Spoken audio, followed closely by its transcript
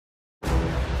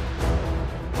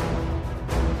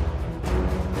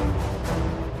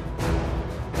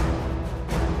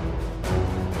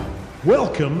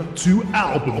Welcome to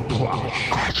Album Clash,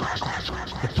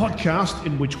 the podcast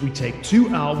in which we take two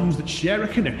albums that share a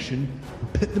connection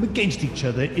and pit them against each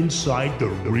other inside the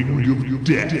ring of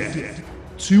death.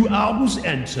 Two albums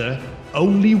enter,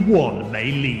 only one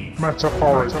may leave.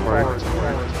 Metaphorically.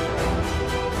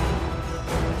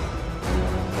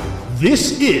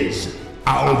 This is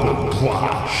Album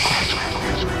Clash.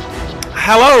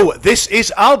 Hello, this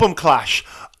is Album Clash.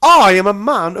 I am a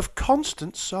man of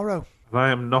constant sorrow.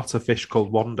 I am not a fish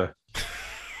called Wanda.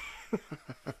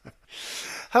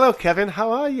 Hello, Kevin.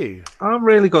 How are you? I'm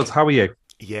really good. How are you?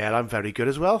 Yeah, I'm very good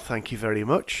as well. Thank you very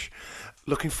much.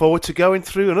 Looking forward to going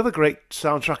through another great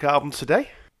soundtrack album today.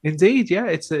 Indeed, yeah.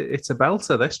 It's a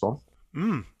belter, this one.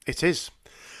 It is.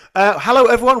 Hello,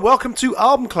 everyone. Welcome to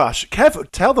Album Clash. Kev,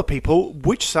 tell the people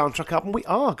which soundtrack album we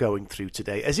are going through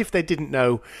today, as if they didn't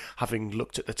know, having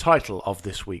looked at the title of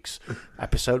this week's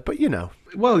episode. But you know.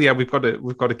 Well, yeah, we've got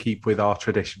to keep with our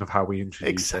tradition of how we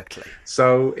introduce it.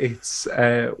 So it's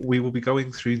we will be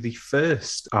going through the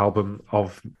first album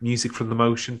of music from the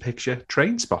motion picture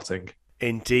Trainspotting.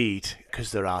 Indeed,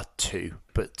 because there are two,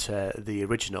 but the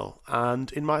original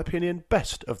and, in my opinion,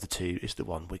 best of the two is the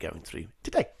one we're going through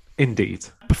today. Indeed.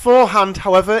 Beforehand,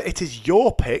 however, it is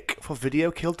your pick for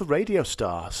Video Killed the Radio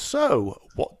Star. So,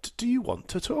 what do you want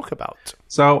to talk about?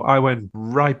 So I went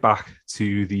right back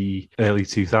to the early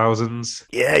 2000s.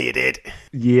 Yeah, you did.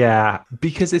 Yeah,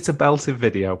 because it's a belting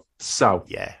video. So,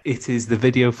 yeah, it is the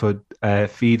video for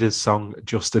Feeder's song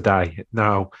Just a Day.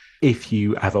 Now, if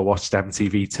you ever watched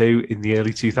MTV2 in the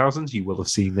early 2000s, you will have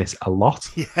seen this a lot.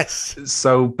 Yes.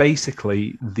 So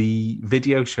basically, the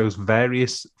video shows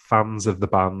various fans of the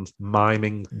band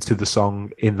miming to the song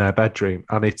in their bedroom.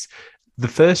 And it's the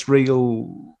first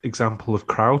real example of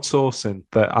crowdsourcing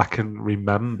that I can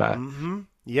remember. Mm-hmm.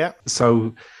 Yeah.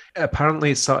 So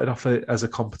apparently it started off as a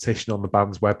competition on the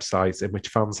band's website in which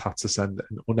fans had to send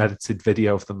an unedited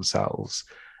video of themselves,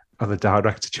 and the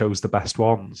director chose the best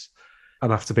ones.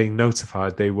 And after being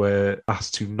notified, they were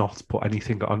asked to not put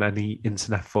anything on any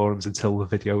internet forums until the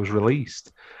video was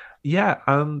released. Yeah,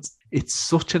 and it's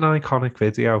such an iconic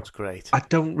video. It's great. I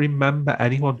don't remember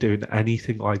anyone doing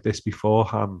anything like this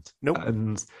beforehand. Nope.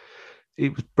 And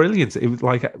it was brilliant. It was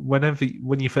like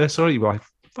when you first saw it, you were like,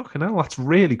 fucking hell, that's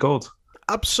really good.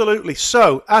 Absolutely.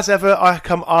 So, as ever, I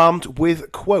come armed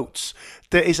with quotes.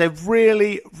 There is a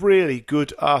really, really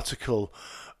good article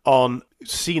on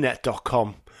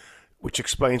cnet.com which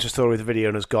explains the story of the video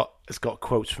and has got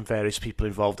quotes from various people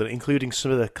involved in it, including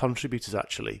some of the contributors,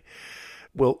 actually.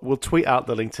 We'll tweet out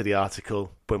the link to the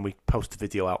article when we post the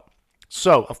video out.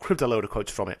 So, I've cribbed a load of quotes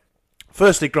from it.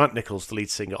 Firstly, Grant Nichols, the lead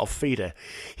singer of Feeder.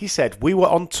 He said, "We were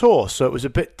on tour, so it was a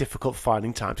bit difficult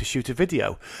finding time to shoot a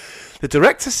video. The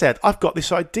director said, 'I've got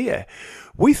this idea.'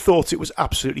 We thought it was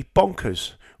absolutely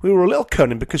bonkers. We were a little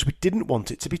cunning because we didn't want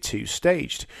it to be too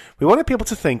staged. We wanted people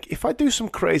to think, if I do some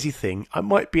crazy thing, I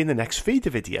might be in the next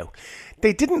Feeder video.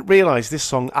 They didn't realise this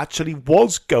song actually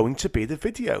was going to be the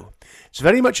video. It's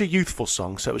very much a youthful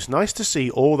song, so it was nice to see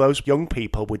all those young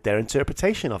people with their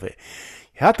interpretation of it.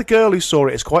 You had the girl who saw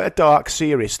it as quite a dark,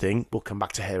 serious thing. We'll come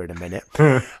back to her in a minute.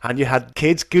 And you had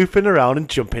kids goofing around and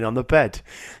jumping on the bed.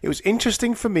 It was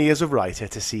interesting for me as a writer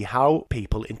to see how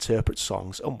people interpret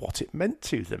songs and what it meant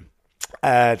to them."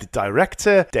 The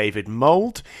director, David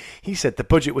Mould, he said, "The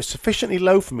budget was sufficiently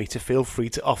low for me to feel free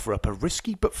to offer up a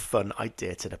risky but fun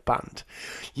idea to the band.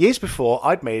 Years before,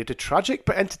 I'd made a tragic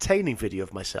but entertaining video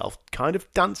of myself kind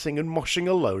of dancing and moshing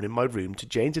alone in my room to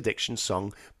Jane's Addiction's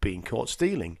song Being Caught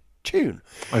Stealing. Tune.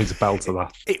 I need a bell to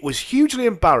that. It was hugely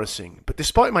embarrassing, but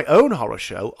despite my own horror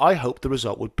show, I hoped the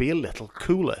result would be a little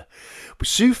cooler. We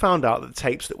soon found out that the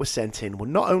tapes that were sent in were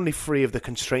not only free of the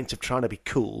constraints of trying to be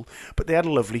cool, but they had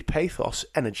a lovely pathos,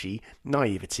 energy,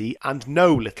 naivety, and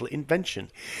no little invention.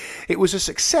 It was a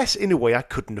success in a way I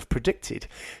couldn't have predicted.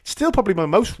 Still probably my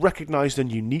most recognised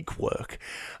and unique work,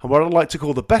 and what I'd like to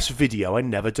call the best video I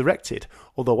never directed,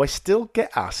 although I still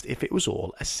get asked if it was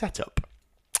all a setup."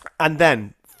 And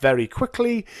then, very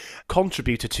quickly,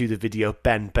 contributor to the video,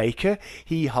 Ben Baker,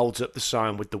 he holds up the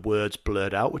sign with the words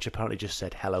blurred out, which apparently just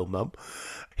said, "Hello, Mum."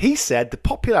 He said the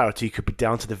popularity could be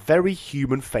down to the very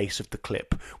human face of the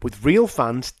clip, with real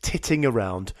fans titting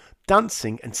around,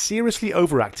 dancing and seriously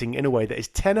overacting in a way that is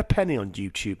 10 a penny on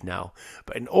YouTube now.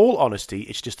 But in all honesty,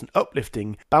 it's just an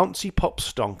uplifting, bouncy pop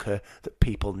stonker that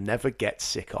people never get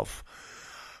sick of.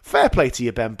 Fair play to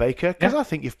you, Ben Baker, because I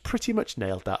think you've pretty much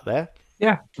nailed that there.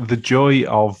 Yeah, the joy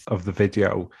of the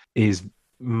video is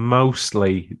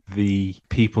mostly the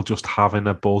people just having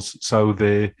a buzz. So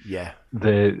the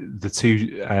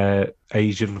two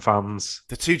Asian fans,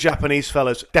 the two Japanese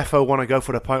fellas, defo want to go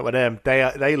for the point with them.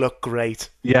 They look great.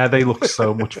 Yeah, they look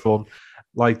so much fun.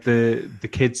 Like the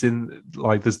kids in,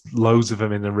 like, there's loads of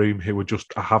them in the room who are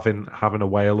just having a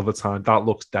whale of a time. That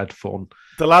looks dead fun.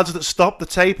 The lads that stop the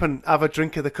tape and have a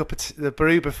drink of the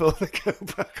brew before they go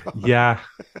back on. Yeah.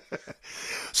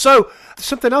 So,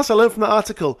 something else I learned from that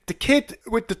article. The kid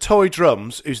with the toy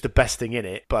drums, who's the best thing in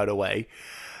it, by the way,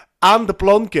 and the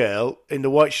blonde girl in the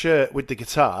white shirt with the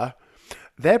guitar,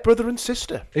 they're brother and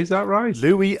sister. Is that right?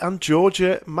 Louis and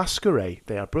Georgia Masqueray.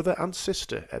 They are brother and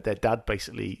sister. Their dad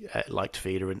basically liked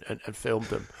theatre and filmed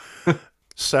them.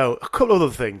 So, a couple of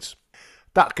other things.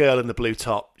 That girl in the blue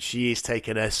top, she is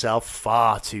taking herself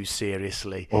far too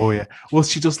seriously. Oh, yeah. Well,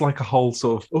 she does like a whole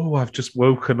sort of, I've just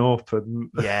woken up. And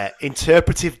yeah,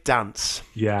 interpretive dance.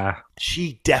 Yeah.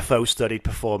 She defo studied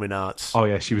performing arts. Oh,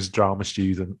 yeah, she was a drama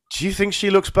student. Do you think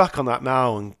she looks back on that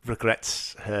now and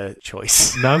regrets her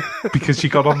choice? No, because she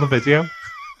got on the video.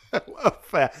 Well,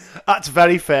 fair. That's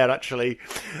very fair, actually.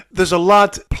 There's a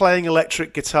lad playing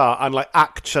electric guitar and like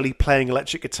actually playing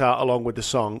electric guitar along with the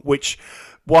song, which,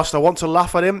 whilst I want to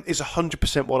laugh at him, is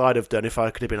 100% what I'd have done if I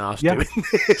could have been asked doing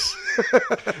this.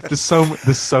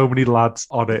 There's so many lads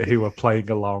on it who are playing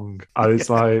along, and it's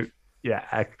like, yeah.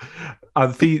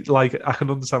 And I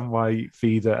can understand why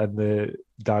Feeder and the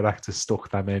director stuck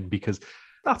them in, because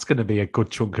that's going to be a good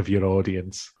chunk of your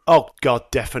audience. Oh God,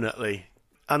 definitely.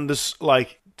 And there's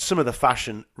like, some of the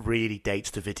fashion really dates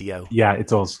the video. Yeah, it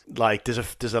does. Like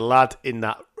there's a lad in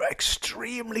that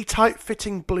extremely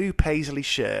tight-fitting blue paisley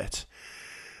shirt.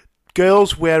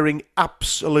 Girls wearing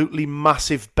absolutely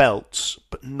massive belts,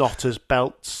 but not as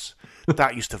belts.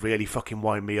 That used to really fucking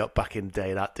wind me up back in the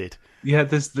day. That did. Yeah,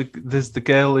 there's the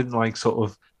girl in like sort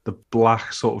of the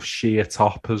black sort of sheer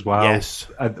top as well. Yes,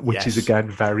 which is again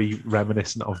very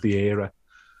reminiscent of the era.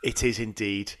 It is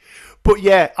indeed. But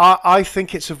yeah, I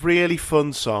think it's a really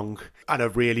fun song and a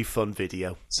really fun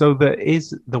video. So there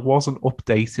was an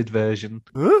updated version.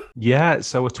 Huh? Yeah,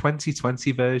 so a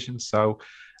 2020 version. So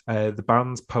the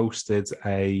band posted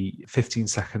a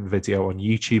 15-second video on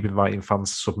YouTube inviting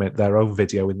fans to submit their own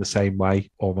video in the same way,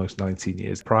 almost 19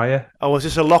 years prior. Oh, was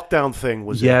this a lockdown thing?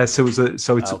 Was it? Yeah, so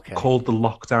it's called the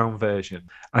lockdown version,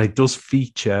 and it does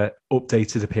feature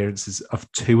updated appearances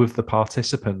of two of the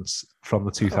participants from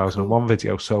the 2001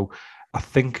 video. So I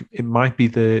think it might be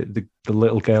the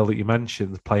little girl that you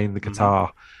mentioned playing the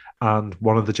guitar. And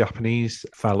one of the Japanese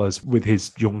fellas with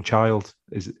his young child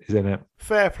is in it.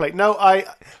 Fair play. No, I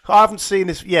haven't seen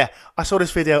this. Yeah, I saw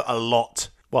this video a lot.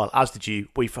 Well, as did you.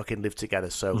 We fucking lived together,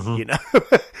 so, you know.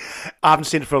 I haven't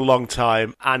seen it for a long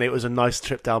time, and it was a nice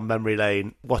trip down memory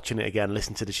lane, watching it again,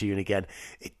 listening to the tune again.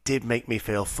 It did make me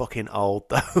feel fucking old,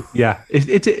 though. Yeah,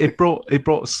 it brought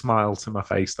a smile to my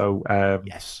face, though,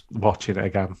 yes, watching it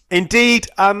again. Indeed,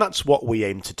 and that's what we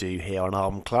aim to do here on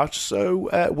Album Clash, so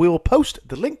we'll post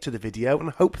the link to the video and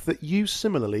hope that you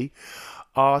similarly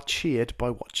are cheered by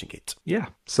watching it. Yeah,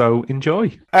 so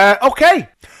enjoy. Okay.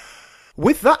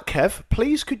 With that, Kev,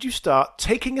 please could you start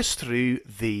taking us through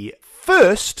the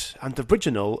first and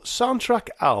original soundtrack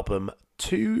album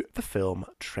to the film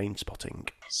Trainspotting?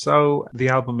 So the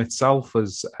album itself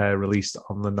was released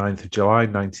on the 9th of July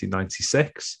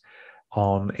 1996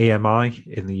 on EMI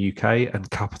in the UK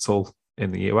and Capitol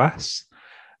in the US.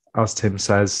 As Tim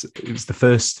says, it was the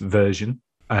first version.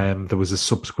 There was a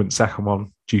subsequent second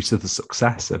one due to the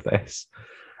success of this.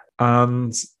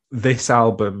 And this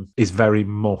album is very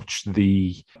much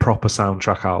the proper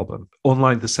soundtrack album.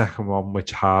 Unlike the second one,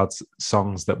 which had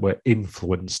songs that were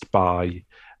influenced by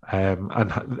and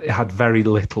it had very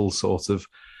little sort of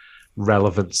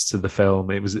relevance to the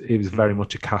film. It was very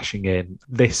much a cashing in.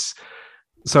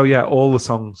 All the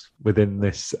songs within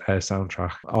this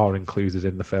soundtrack are included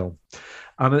in the film.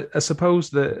 And I suppose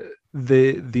that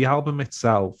the album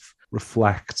itself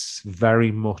reflects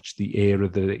very much the era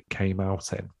that it came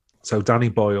out in. So Danny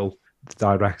Boyle, the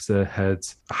director,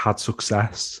 had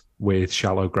success with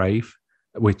Shallow Grave,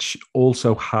 which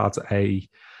also had a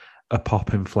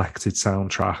pop-inflected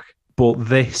soundtrack. But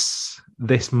this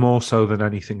more so than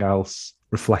anything else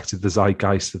reflected the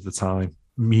zeitgeist of the time,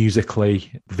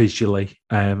 musically, visually.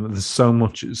 There's so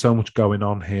much going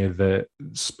on here that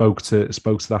spoke to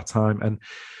that time, and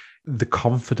the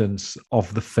confidence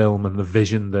of the film and the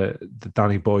vision that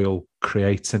Danny Boyle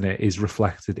creates in it is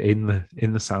reflected in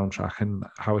the soundtrack and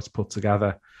how it's put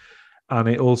together. And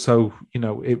it also,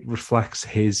 it reflects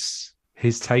his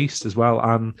his taste as well.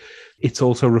 And it's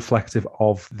also reflective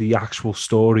of the actual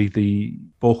story, the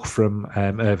book from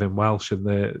Irving Welsh, and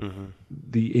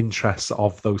the interests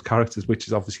of those characters, which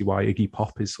is obviously why Iggy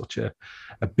Pop is such a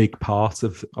big part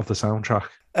of the soundtrack.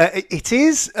 It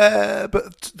is,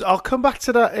 but I'll come back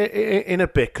to that in a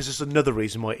bit, because there's another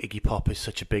reason why Iggy Pop is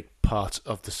such a big part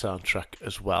of the soundtrack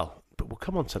as well. But we'll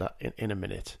come on to that in a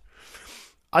minute.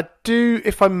 I do,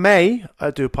 if I may, I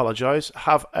do apologise,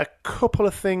 have a couple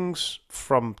of things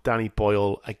from Danny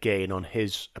Boyle again on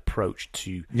his approach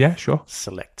to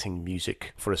selecting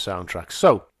music for a soundtrack.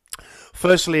 So,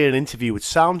 firstly, in an interview with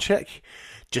Soundcheck,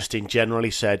 Justin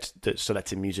generally said that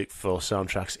selecting music for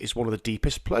soundtracks is one of the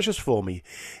deepest pleasures for me.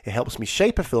 It helps me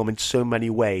shape a film in so many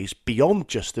ways beyond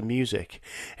just the music.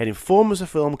 It informs the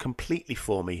film completely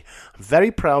for me. I'm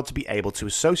very proud to be able to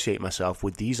associate myself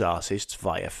with these artists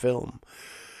via film.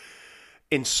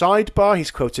 In Sidebar, he's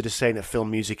quoted as saying that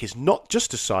film music is not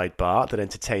just a sidebar that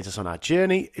entertains us on our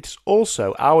journey, it's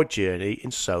also our journey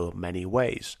in so many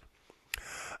ways.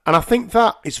 And I think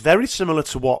that is very similar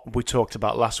to what we talked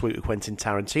about last week with Quentin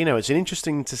Tarantino. It's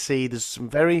interesting to see there's some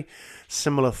very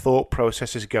similar thought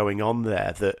processes going on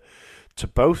there that to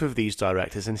both of these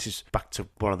directors, and this is back to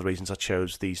one of the reasons I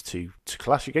chose these two to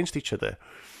clash against each other.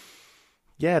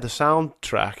 Yeah, the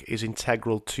soundtrack is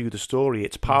integral to the story.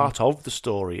 It's part of the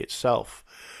story itself.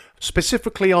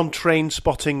 Specifically on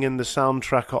Trainspotting and the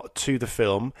soundtrack to the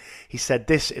film, he said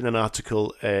this in an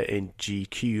article in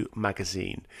GQ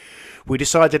magazine. We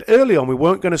decided early on we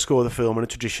weren't going to score the film in a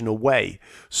traditional way.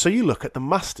 So you look at the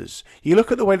masters. You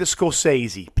look at the way that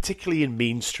Scorsese, particularly in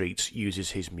Mean Streets,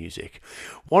 uses his music.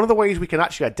 One of the ways we can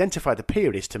actually identify the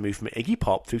period is to move from Iggy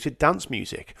Pop through to dance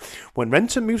music. When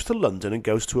Renton moves to London and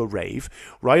goes to a rave,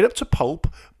 right up to Pulp,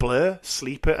 Blur,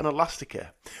 Sleeper and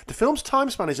Elastica. The film's time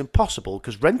span is impossible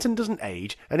because Renton doesn't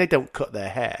age and they don't cut their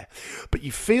hair. But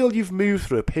you feel you've moved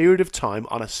through a period of time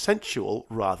on a sensual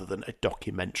rather than a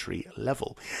documentary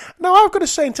level. Now, I've got to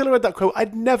say, until I read that quote,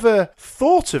 I'd never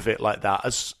thought of it like that,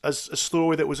 as a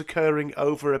story that was occurring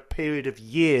over a period of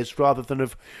years rather than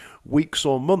of weeks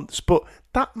or months. But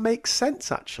that makes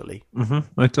sense, actually.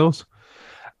 It does.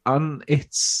 And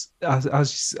it's,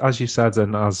 as you said,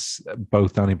 and as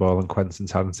both Danny Boyle and Quentin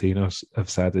Tarantino have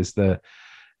said, is that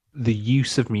the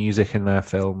use of music in their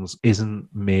films isn't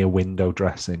mere window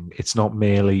dressing. It's not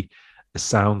merely a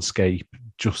soundscape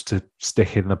just to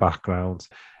stick in the background.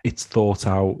 It's thought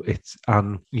out.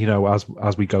 And you know,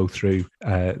 as we go through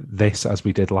this, as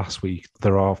we did last week,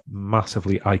 there are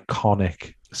massively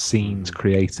iconic scenes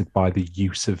created by the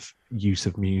use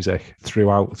of music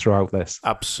throughout this.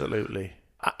 Absolutely.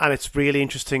 And it's really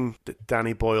interesting that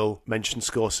Danny Boyle mentioned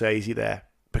Scorsese there,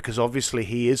 because obviously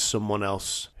he is someone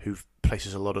else who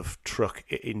places a lot of truck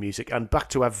in music. And back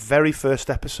to our very first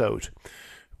episode,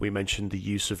 we mentioned the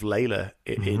use of Layla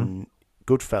in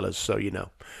Goodfellas, so you know.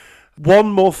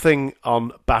 One more thing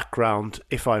on background,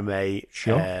 if I may,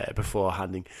 before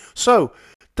handing. So,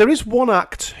 there is one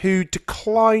act who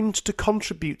declined to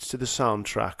contribute to the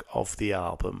soundtrack of the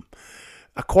album.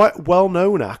 A quite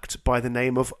well-known act by the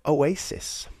name of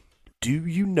Oasis. Do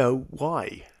you know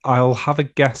why? I'll have a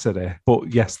guess at it,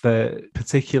 but yes, they're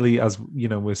particularly, as you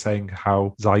know, we're saying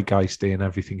how zeitgeisty and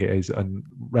everything it is, and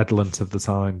redolent of the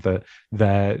time, that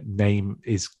their name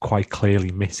is quite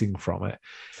clearly missing from it.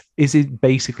 Is it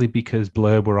basically because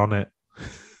Blur were on it?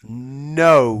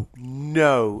 No,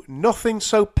 nothing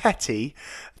so petty.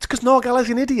 It's because Noel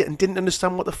Gallagher's an idiot and didn't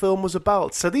understand what the film was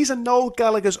about. So these are Noel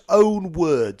Gallagher's own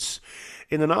words.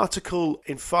 In an article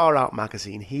in Far Out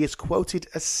magazine, he is quoted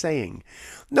as saying,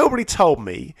 "Nobody told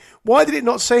me. Why did it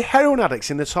not say heroin addicts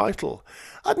in the title?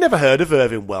 I'd never heard of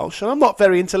Irving Welsh, and I'm not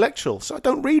very intellectual, so I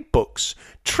don't read books.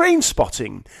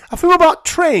 Trainspotting. A film about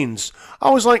trains.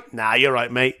 I was like, nah, you're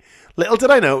right, mate. Little did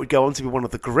I know it would go on to be one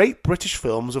of the great British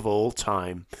films of all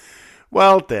time."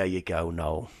 Well, there you go,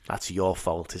 Noel. That's your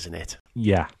fault, isn't it?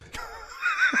 Yeah.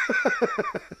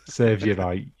 Serves you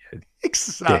right.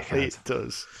 Exactly, it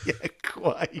does. Yeah,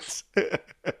 quite.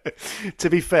 To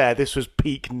be fair, this was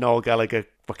peak Noel Gallagher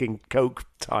fucking coke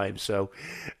time, so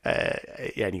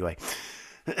anyway.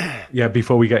 Yeah,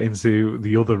 before we get into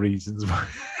the other reasons.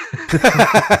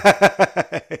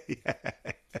 Yeah.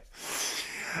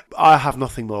 I have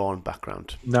nothing more on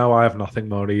background. No, I have nothing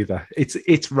more either.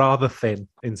 It's rather thin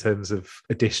in terms of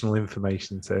additional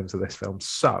information in terms of this film.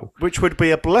 So, which would be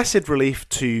a blessed relief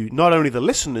to not only the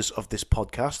listeners of this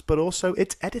podcast, but also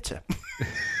its editor.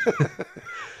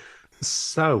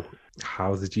 So,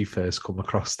 how did you first come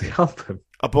across the album?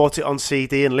 I bought it on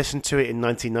CD and listened to it in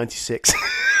 1996.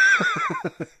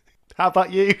 How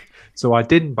about you? So I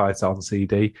didn't buy it on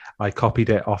CD. I copied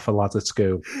it off a lad at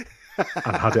school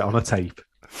and had it on a tape.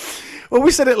 Well,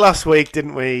 we said it last week,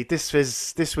 didn't we? This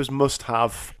was must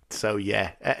have. So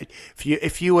yeah,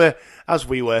 if you were, as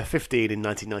we were, 15 in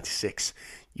 1996,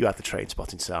 you had the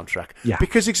Trainspotting soundtrack. Yeah.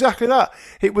 Because exactly that.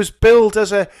 It was billed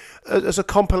as a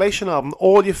compilation album.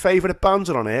 All your favourite bands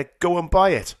are on here. Go and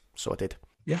buy it. So I did.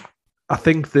 Yeah. I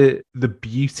think the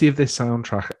beauty of this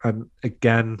soundtrack, and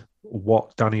again,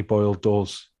 what Danny Boyle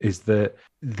does is that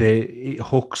it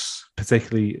hooks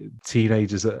particularly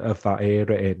teenagers of that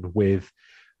era in with,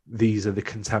 these are the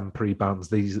contemporary bands,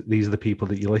 these are the people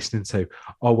that you're listening to.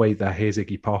 Oh wait, here's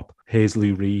Iggy Pop, here's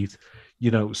Lou Reed.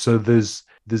 So there's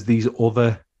these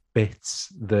other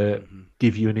bits that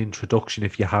give you an introduction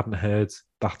if you hadn't heard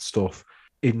that stuff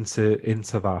into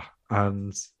that.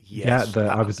 And yes,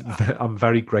 I'm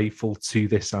very grateful to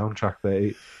this soundtrack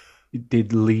that it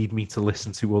did lead me to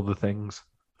listen to other things.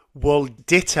 Well,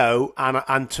 ditto,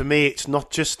 and to me, it's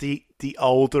not just the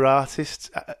older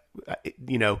artists.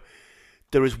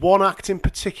 There is one act in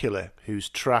particular whose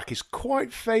track is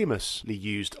quite famously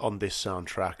used on this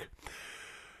soundtrack,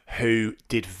 who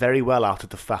did very well out of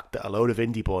the fact that a load of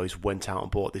indie boys went out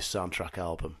and bought this soundtrack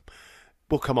album.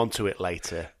 We'll come on to it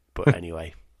later, but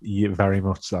anyway. Yeah, very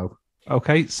much so.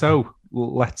 Okay, so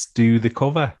let's do the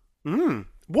cover.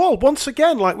 Well, once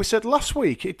again, like we said last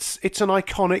week, it's an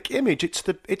iconic image. It's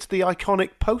the iconic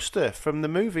poster from the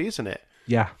movie, isn't it?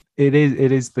 Yeah, it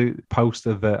is the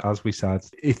poster that, as we said,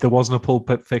 if there wasn't a Pulp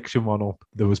Fiction one up,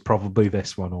 there was probably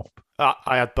this one up.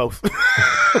 I had both.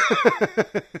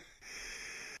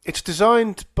 It's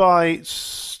designed by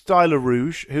Styler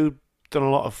Rouge, who'd done a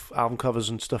lot of album covers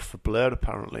and stuff for Blur,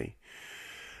 apparently.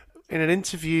 In an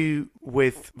interview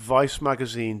with Vice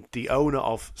magazine, the owner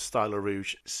of Styler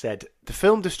Rouge said, the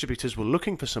film distributors were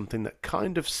looking for something that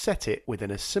kind of set it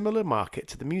within a similar market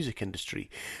to the music industry.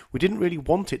 We didn't really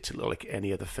want it to look like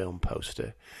any other film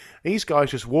poster. These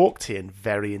guys just walked in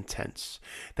very intense.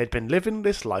 They'd been living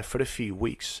this life for a few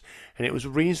weeks, and it was a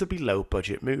reasonably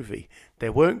low-budget movie. They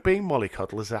weren't being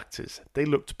mollycoddled as actors. They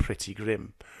looked pretty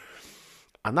grim.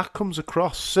 And that comes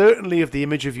across, certainly of the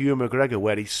image of Ewan McGregor,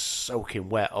 where he's soaking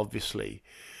wet, obviously.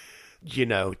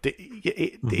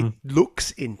 It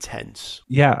looks intense.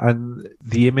 Yeah, and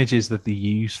the images that they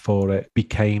used for it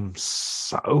became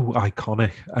so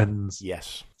iconic. And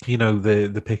yes,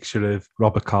 the picture of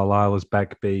Robert Carlyle as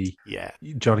Begbie, yeah,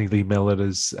 Johnny Lee Miller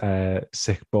as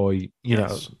Sick Boy,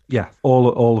 yes.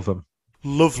 All of them.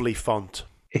 Lovely font.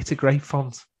 It's a great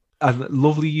font. And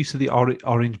lovely use of the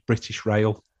orange British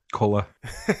Rail colour.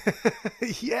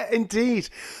 Yeah, indeed.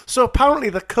 So apparently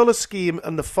the colour scheme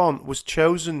and the font was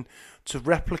chosen to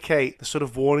replicate the sort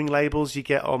of warning labels you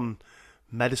get on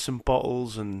medicine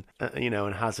bottles and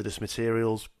and hazardous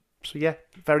materials. So yeah,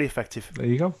 very effective. There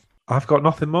you go. I've got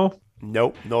nothing more.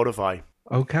 Nope, nor have I.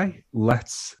 Okay,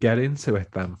 let's get into it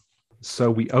then. So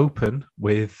we open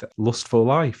with Lust for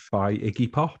Life by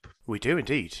Iggy Pop. We do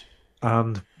indeed.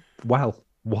 And, well,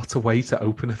 what a way to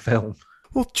open a film.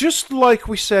 Well, just like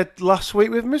we said last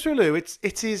week with Misery Lou,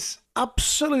 it is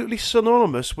absolutely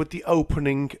synonymous with the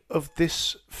opening of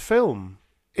this film.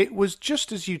 It was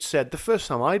just as you'd said, the first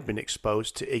time I'd been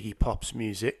exposed to Iggy Pop's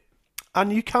music,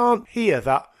 and you can't hear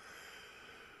that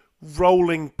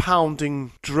rolling,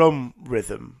 pounding drum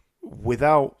rhythm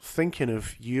without thinking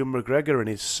of Ewan McGregor and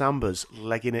his sambas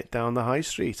legging it down the high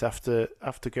street after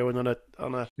going on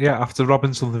a yeah, after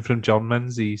robbing something from John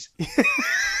Menzies.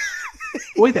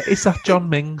 Wait, is that John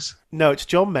Mings? No, it's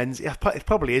John Menzies. It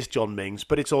probably is John Mings,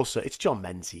 but it's John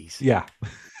Menzies. Yeah.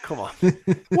 Come on.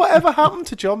 Whatever happened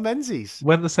to John Menzies?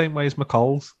 Went the same way as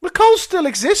McCall's. McCall's still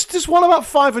exists. There's one about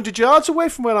 500 yards away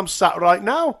from where I'm sat right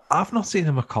now. I've not seen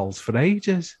a McCall's for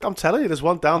ages. I'm telling you, there's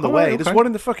one down the way. Right, okay. There's one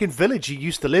in the fucking village you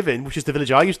used to live in, which is the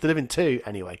village I used to live in too.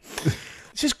 Anyway,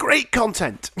 this is great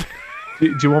content.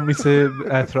 Do you want me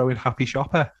to throw in Happy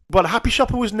Shopper? Well, Happy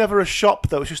Shopper was never a shop,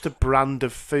 though. It was just a brand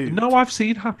of food. No, I've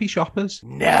seen Happy Shoppers.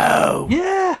 No.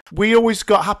 Yeah. We always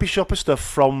got Happy Shopper stuff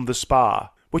from the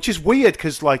Spa, which is weird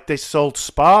because, they sold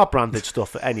Spa-branded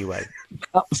stuff anyway.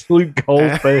 Absolute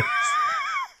goldfish.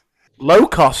 Low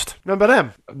Cost. Remember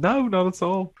them? No, not at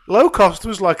all. Low Cost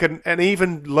was like an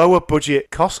even lower budget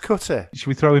cost cutter. Should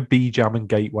we throw in B-Jam and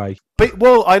Gateway?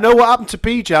 Well, I know what happened to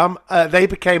B-Jam. They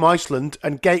became Iceland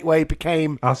and Gateway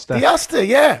became Asda. The Asda,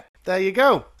 yeah. There you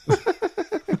go.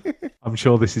 I'm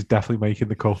sure this is definitely making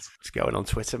the cut. It's going on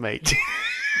Twitter, mate.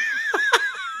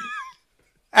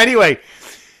 Anyway,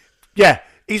 yeah,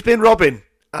 he's been robbing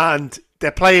and they're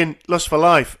playing Lust for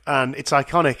Life and it's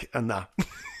iconic and that.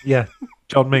 Yeah,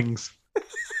 John Mings.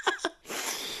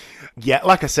 Yeah,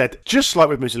 like I said, just like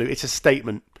with Mizzaloo, it's a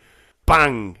statement.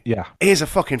 Bang. Yeah. Here's a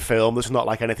fucking film that's not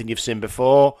like anything you've seen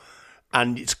before.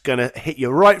 and it's going to hit you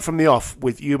right from the off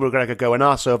with Ewan McGregor going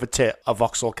arse over tit a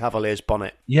Vauxhall Cavalier's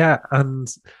bonnet. Yeah, and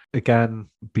again,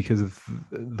 because of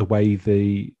the way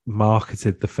they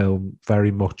marketed the film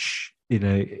very much in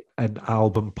an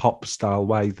album pop style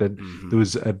way, then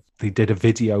they did a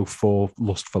video for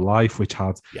Lust for Life, which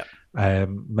had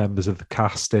members of the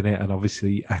cast in it, and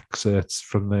obviously excerpts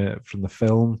from the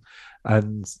film,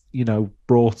 and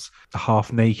brought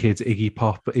half naked Iggy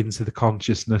Pop into the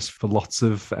consciousness for lots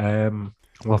of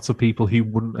people who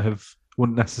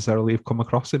wouldn't necessarily have come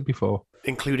across him before,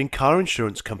 including car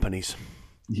insurance companies.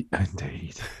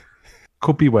 Indeed.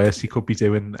 Could be worse. He could be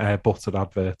doing buttered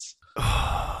adverts.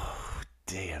 Oh,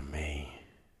 dear me.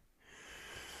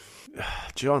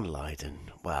 John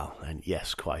Lydon. Well, and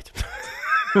yes, quite.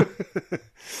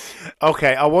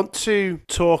 Okay, I want to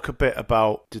talk a bit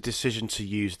about the decision to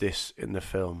use this in the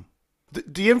film.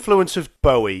 The influence of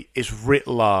Bowie is writ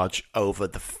large over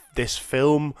this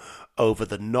film, over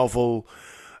the novel,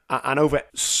 and over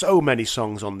so many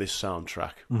songs on this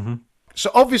soundtrack. Mm-hmm.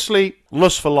 So obviously,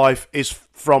 Lust for Life is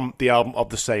from the album of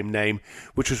the same name,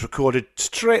 which was recorded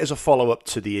straight as a follow-up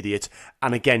to The Idiot,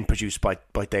 and again produced by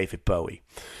David Bowie.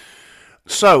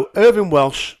 So, Irvine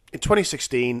Welsh, in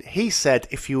 2016, he said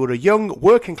if you were a young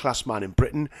working-class man in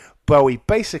Britain, Bowie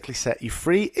basically set you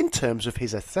free in terms of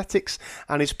his aesthetics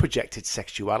and his projected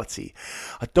sexuality.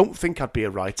 I don't think I'd be a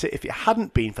writer if it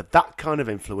hadn't been for that kind of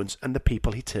influence and the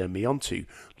people he turned me on to,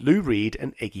 Lou Reed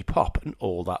and Iggy Pop and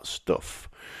all that stuff.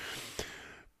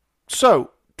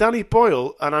 So, Danny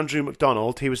Boyle and Andrew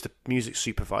MacDonald, he was the music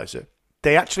supervisor,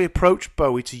 they actually approached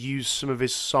Bowie to use some of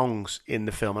his songs in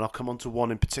the film, and I'll come on to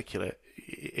one in particular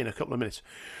in a couple of minutes.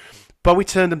 Bowie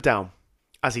turned them down,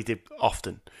 as he did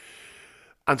often.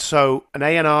 And so an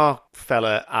A&R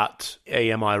fella at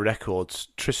AMI Records,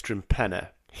 Tristram Penner,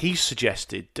 he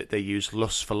suggested that they use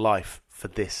Lust for Life for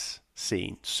this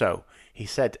scene. So he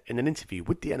said in an interview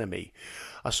with The NME,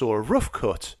 I saw a rough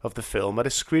cut of the film at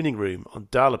a screening room on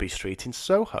Darlaby Street in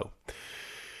Soho.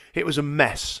 It was a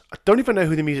mess. I don't even know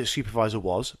who the music supervisor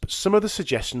was, but some of the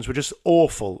suggestions were just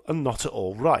awful and not at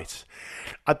all right.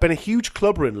 I'd been a huge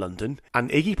clubber in London, and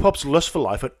Iggy Pop's Lust for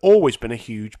Life had always been a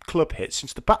huge club hit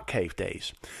since the Batcave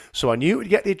days, so I knew it would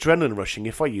get the adrenaline rushing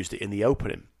if I used it in the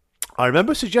opening. I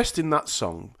remember suggesting that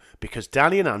song because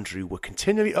Danny and Andrew were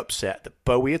continually upset that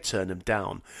Bowie had turned them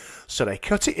down, so they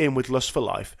cut it in with Lust for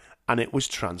Life, and it was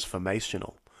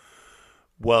transformational.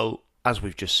 Well, as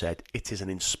we've just said, it is an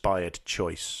inspired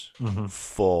choice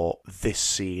for this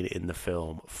scene in the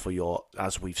film, for your,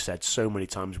 as we've said so many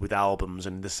times with albums,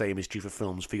 and the same is true for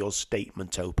films, for your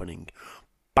statement opening.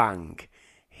 Bang,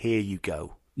 here you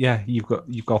go. Yeah, you've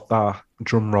got that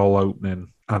drum roll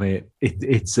opening, and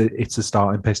it's a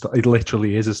starting pistol. It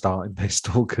literally is a starting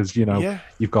pistol because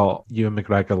you've got Ewan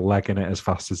McGregor legging it as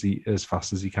fast as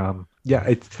he can.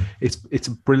 Yeah, it's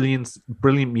a brilliant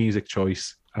music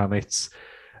choice, and it's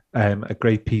a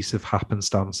great piece of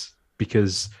happenstance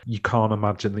because you can't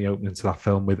imagine the opening to that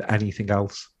film with anything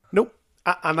else. Nope.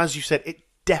 And as you said, it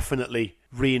definitely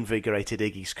reinvigorated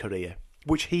Iggy's career,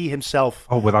 which he himself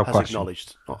without has question.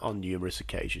 Acknowledged on numerous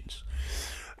occasions.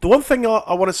 The one thing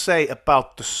I want to say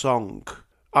about the song,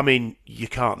 I mean, you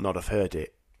can't not have heard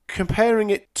it. Comparing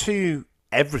it to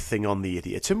everything on The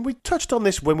Idiot, and we touched on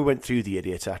this when we went through The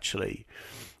Idiot, actually,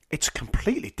 it's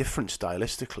completely different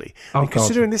stylistically. And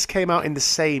considering this came out in the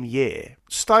same year,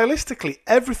 stylistically,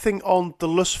 everything on the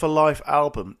Lust for Life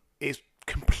album is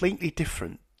completely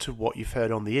different to what you've heard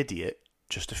on The Idiot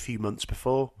just a few months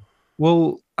before.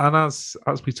 Well, and as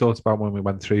we talked about when we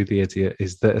went through The Idiot,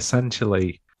 is that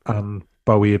essentially, and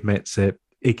Bowie admits it,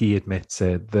 Iggy admits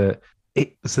it, that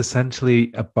it was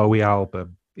essentially a Bowie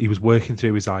album. He was working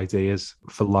through his ideas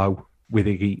for Low with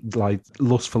Iggy. Like,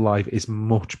 Lust for Life is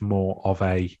much more of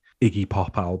a Iggy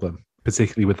Pop album,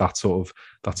 particularly with that sort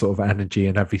of energy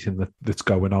and everything that's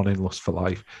going on in Lust for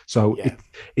Life. So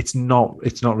it's not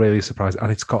really a surprise,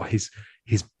 and it's got his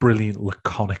brilliant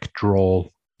laconic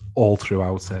drawl all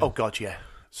throughout it. Oh God, yeah,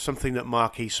 something that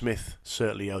Mark E. Smith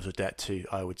certainly owes a debt to,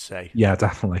 I would say. Yeah,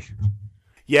 definitely.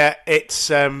 Yeah, it's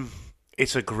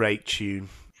a great tune.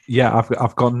 Yeah,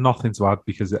 I've got nothing to add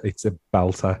because it's a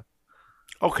belter.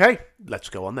 Okay, let's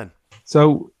go on then.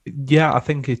 So yeah, I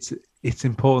think it's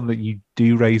important that you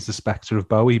do raise the spectre of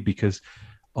Bowie, because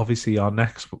obviously our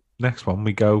next one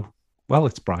we go, well,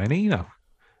 it's Brian Eno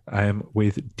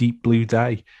with Deep Blue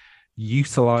Day,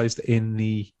 utilised in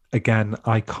the, again,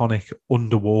 iconic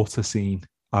underwater scene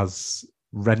as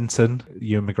Renton,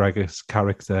 Ewan McGregor's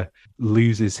character,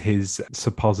 loses his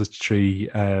suppository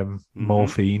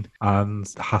morphine and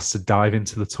has to dive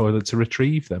into the toilet to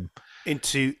retrieve them.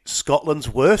 Into Scotland's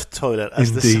worst toilet, as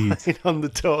Indeed. The sign on the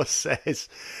door says.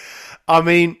 I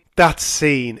mean, that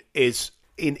scene is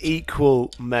in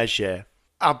equal measure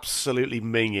absolutely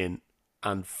minging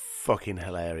and fucking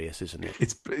hilarious, isn't it?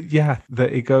 It's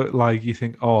that it go like you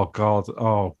think, oh god,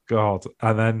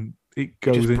 and then it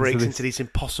goes just into breaks this, into these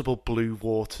impossible blue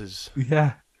waters.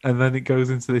 yeah, and then it goes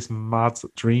into this mad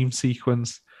dream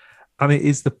sequence, and it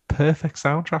is the perfect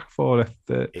soundtrack for it.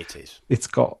 It is. It's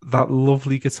got that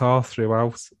lovely guitar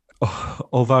throughout.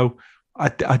 Although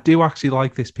I do actually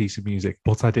like this piece of music,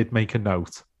 but I did make a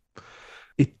note.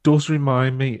 It does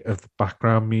remind me of the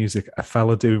background music a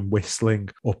fella doing whistling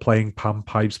or playing pan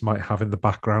pipes might have in the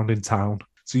background in town.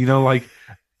 So, like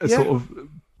a sort of...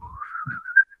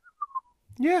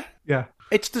 Yeah. Yeah.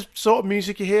 It's the sort of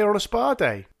music you hear on a spa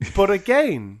day. But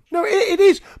again... No, it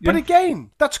is. But again,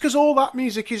 that's because all that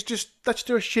music is just... Let's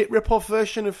do a shit rip-off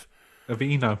version of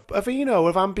Eno,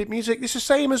 of ambient music. It's the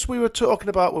same as we were talking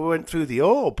about when we went through The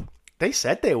Orb. They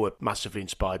said they were massively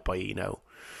inspired by Eno.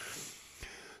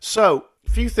 So, a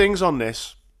few things on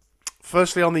this.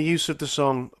 Firstly, on the use of the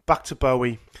song Back to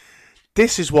Bowie.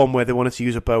 This is one where they wanted to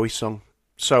use a Bowie song.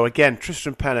 So again,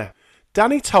 Tristan Penner.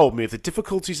 Danny told me of the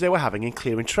difficulties they were having in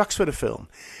clearing tracks for the film.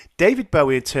 David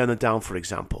Bowie had turned them down, for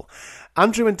example.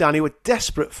 Andrew and Danny were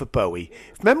desperate for Bowie.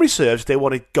 If memory serves, they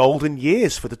wanted Golden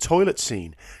Years for the toilet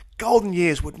scene. Golden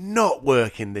Years would not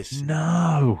work in this.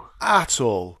 No. At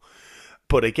all.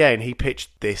 But again, he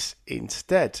pitched this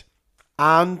instead.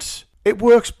 And it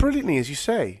works brilliantly, as you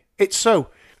say.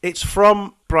 It's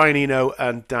from Brian Eno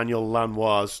and Daniel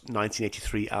Lanois'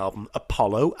 1983 album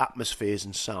Apollo, Atmospheres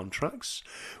and Soundtracks,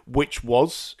 which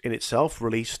was, in itself,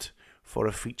 released for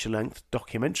a feature-length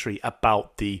documentary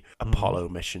about the Apollo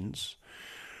missions.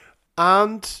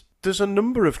 And there's a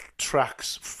number of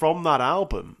tracks from that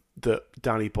album that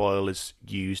Danny Boyle has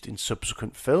used in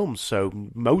subsequent films, so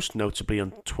most notably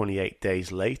on 28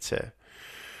 Days Later.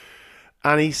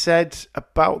 And he said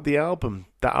about the album,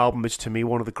 that album is to me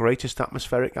one of the greatest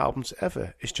atmospheric albums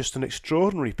ever. It's just an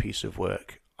extraordinary piece of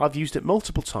work. I've used it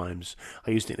multiple times.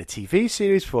 I used it in a TV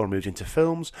series before I moved into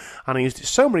films, and I used it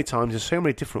so many times in so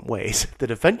many different ways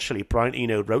that eventually Brian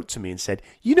Eno wrote to me and said,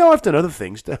 I've done other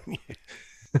things, don't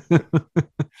you?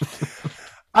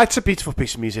 It's a beautiful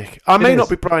piece of music. I may not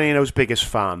be Brian Eno's biggest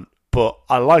fan, but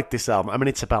I like this album. I mean,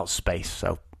 it's about space,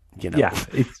 so, Yeah,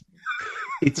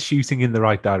 it's shooting in the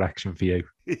right direction for you.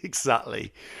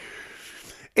 Exactly.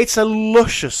 It's a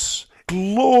luscious,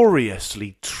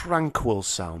 gloriously tranquil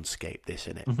soundscape, this,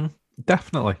 isn't it? Mm-hmm.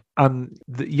 Definitely. And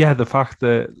the fact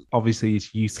that obviously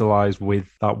it's utilized with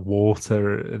that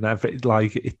water and everything,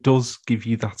 like it does give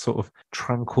you that sort of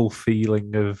tranquil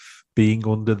feeling of being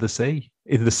under the sea,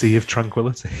 in the sea of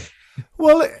tranquility.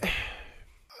 Well,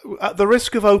 at the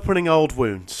risk of opening old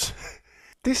wounds,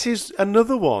 this is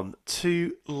another one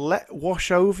to let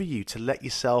wash over you, to let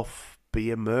yourself be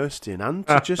immersed in and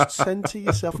to just center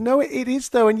yourself. No, it is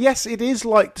though. And yes, it is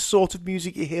like the sort of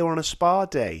music you hear on a spa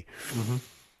day. Mm-hmm.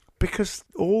 Because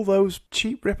all those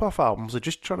cheap rip-off albums are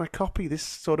just trying to copy this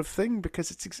sort of thing because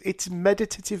it's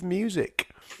meditative music.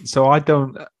 So I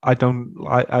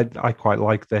quite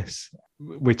like this,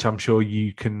 which I'm sure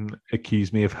you can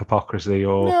accuse me of hypocrisy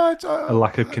or a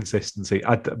lack of consistency.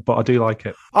 But I do like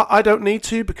it. I don't need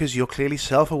to because you're clearly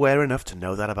self-aware enough to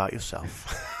know that about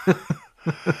yourself.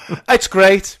 It's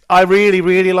great. I really,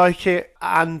 really like it.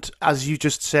 And as you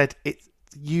just said, its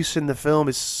use in the film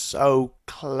is so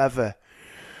clever.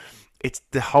 It's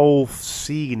the whole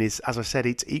scene is, as I said,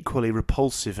 it's equally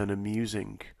repulsive and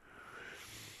amusing.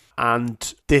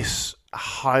 And this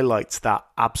highlights that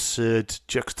absurd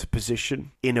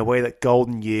juxtaposition in a way that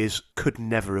Golden Years could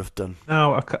never have done.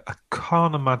 No, I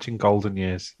can't imagine Golden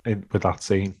Years with that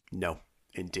scene. No,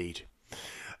 indeed.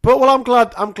 But well, I'm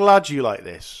glad you like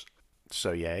this.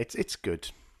 So yeah, it's good.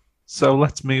 So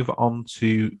let's move on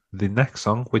to the next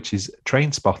song, which is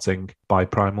Train Spotting by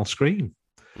Primal Scream.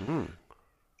 Mm.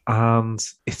 And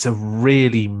it's a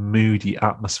really moody,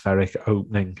 atmospheric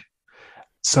opening.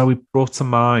 So it brought to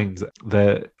mind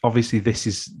that obviously this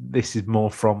is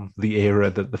more from the era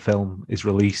that the film is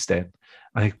released in.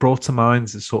 And it brought to mind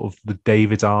the sort of the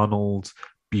David Arnold,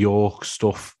 Bjork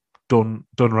stuff done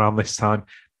around this time.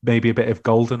 Maybe a bit of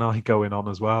GoldenEye going on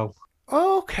as well.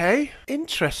 Okay,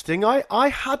 interesting. I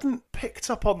hadn't picked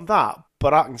up on that,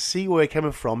 but I can see where it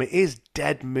came from. It is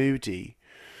dead moody.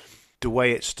 The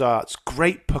way it starts,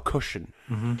 great percussion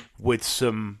with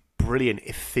some brilliant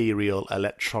ethereal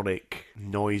electronic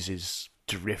noises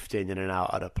drifting in and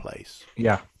out of the place.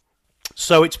 Yeah.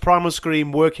 So it's Primal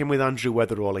Scream working with Andrew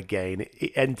Weatherall again.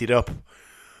 It ended up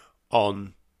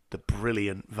on the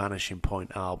brilliant Vanishing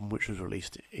Point album, which was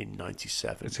released in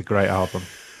 1997. It's a great album.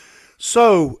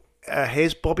 So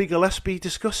here's Bobby Gillespie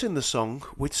discussing the song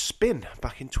with Spin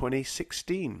back in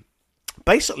 2016.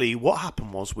 Basically, what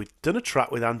happened was we'd done a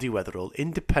track with Andy Weatherall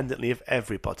independently of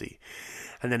everybody.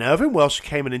 And then Irving Welsh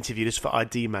came and interviewed us for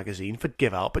ID Magazine for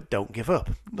Give Out But Don't Give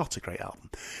Up. Not a great album.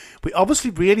 We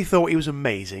obviously really thought he was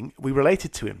amazing. We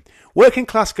related to him. Working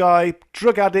class guy,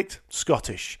 drug addict,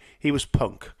 Scottish. He was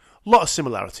punk. A lot of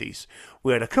similarities.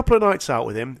 We had a couple of nights out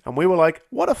with him and we were like,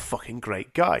 what a fucking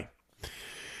great guy.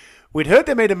 We'd heard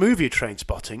they made a movie of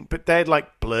Trainspotting, but they had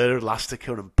like Blur,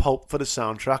 Elastica and Pulp for the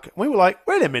soundtrack. And we were like,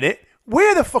 wait a minute,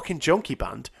 we're the fucking junkie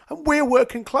band and we're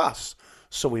working class.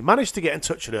 So we managed to get in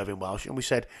touch with Irving Welsh and we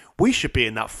said, we should be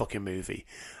in that fucking movie.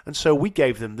 And so we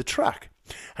gave them the track.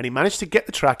 And he managed to get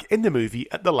the track in the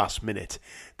movie at the last minute.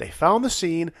 They found the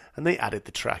scene and they added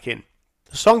the track in.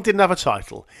 The song didn't have a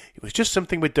title. It was just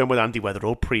something we'd done with Andy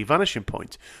Weatherall pre-Vanishing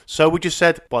Point. So we just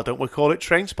said, why don't we call it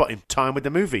Trainspotting? Time with the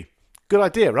movie. Good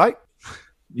idea, right?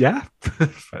 Yeah,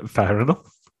 fair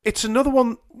enough. It's another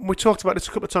one, we talked about this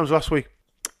a couple of times last week.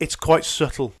 It's quite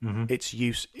subtle, its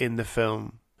use in the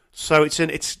film. So it's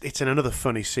in another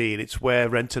funny scene. It's where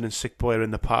Renton and Sick Boy are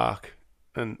in the park,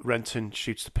 and Renton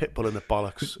shoots the pit bull in the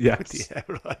bollocks with the air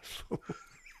rifle.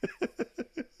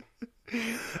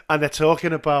 And they're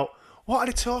talking about, what are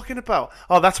they talking about?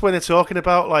 Oh, that's when they're talking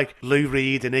about like Lou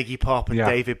Reed and Iggy Pop and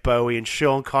David Bowie and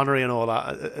Sean Connery and all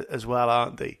that as well,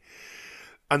 aren't they?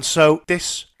 And so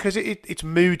this, because it's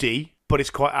moody, but it's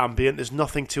quite ambient. There's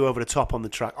nothing too over the top on the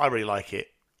track. I really like it.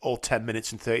 All 10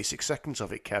 minutes and 36 seconds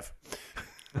of it, Kev.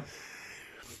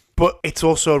 But it's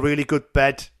also a really good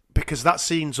bed because that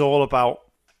scene's all about,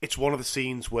 it's one of the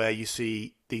scenes where you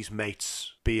see these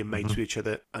mates being mates with each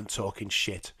other and talking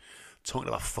shit, talking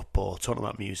about football, talking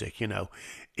about music, you know.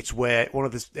 It's where one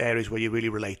of the areas where you really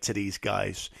relate to these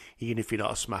guys, even if you're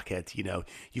not a smackhead, you know.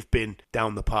 You've been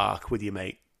down the park with your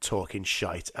mate talking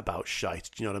shite about shite.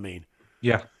 Do you know what I mean?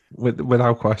 Yeah,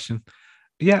 without question.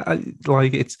 Yeah,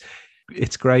 like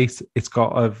it's great. It's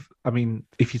got I mean,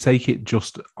 if you take it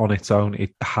just on its own,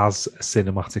 it has a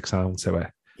cinematic sound to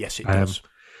it. Yes, it does.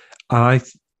 And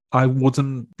I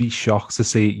wouldn't be shocked to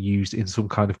see it used in some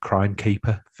kind of Crime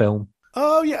Caper film.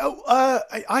 Oh, yeah.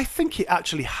 I think it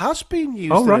actually has been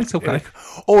used. Oh, right, okay.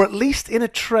 Or at least in a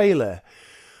trailer.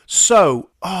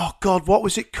 So, oh, God, what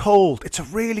was it called? It's a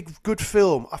really good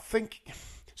film. I think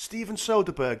Steven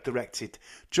Soderbergh directed.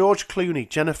 George Clooney,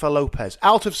 Jennifer Lopez.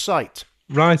 Out of Sight.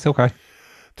 Right, okay.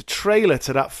 The trailer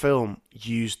to that film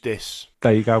used this.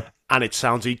 There you go. And it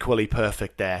sounds equally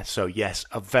perfect there. So, yes,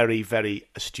 a very, very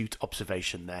astute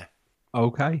observation there.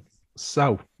 Okay.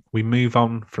 So, we move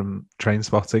on from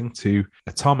Trainspotting to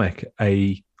Atomic,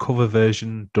 a cover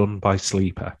version done by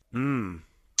Sleeper.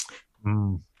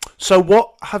 So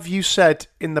what have you said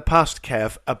in the past,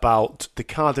 Kev, about the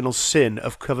cardinal sin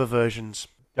of cover versions?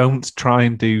 Don't try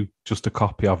and do just a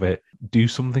copy of it. Do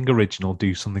something original,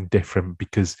 do something different,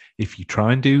 because if you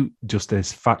try and do just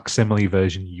this facsimile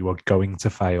version, you are going to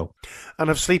fail. And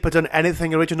have Sleeper done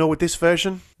anything original with this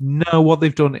version? No, what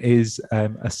they've done is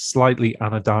a slightly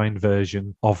anodyne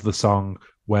version of the song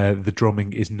where the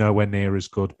drumming is nowhere near as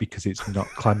good because it's not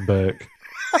Clem Burke.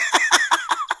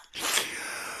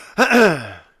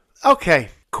 Okay,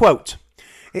 quote,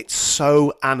 "It's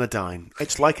so anodyne.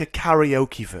 It's like a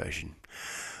karaoke version.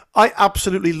 I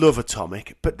absolutely love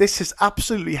Atomic, but this has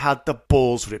absolutely had the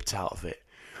balls ripped out of it.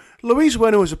 Louise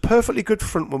Werner was a perfectly good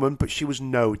frontwoman, but she was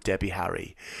no Debbie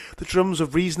Harry. The drums are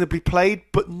reasonably played,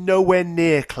 but nowhere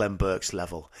near Clem Burke's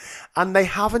level. And they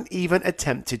haven't even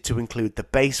attempted to include the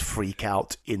bass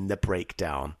freak-out in the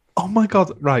breakdown." Oh my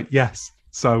God, right, yes.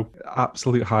 So,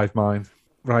 absolute hive mind.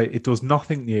 Right, it does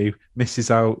nothing new,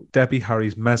 misses out Debbie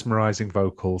Harry's mesmerising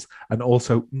vocals, and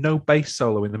also no bass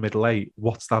solo in the middle eight.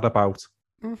 What's that about?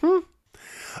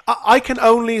 I can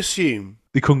only assume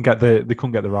they couldn't get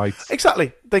the rights.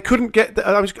 Exactly, they couldn't get.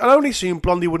 I only assume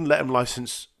Blondie wouldn't let them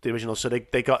license the original, so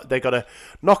they got a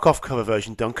knockoff cover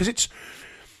version done because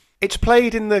it's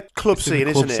played in the club scene,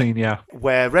 isn't it? Scene, yeah.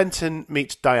 Where Renton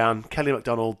meets Diane, Kelly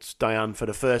MacDonald's Diane for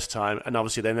the first time, and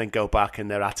obviously they then go back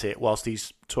and they're at it whilst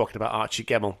he's talking about Archie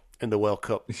Gemmill in the World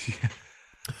Cup.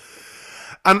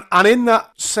 And in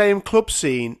that same club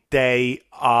scene, they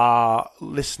are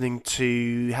listening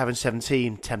to Heaven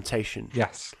 17, Temptation.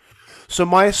 Yes. So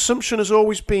my assumption has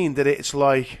always been that it's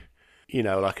like, you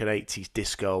know, like an 80s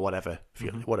disco or whatever,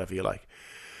 whatever you like.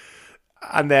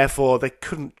 And therefore,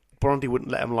 Blondie wouldn't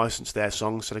let them license their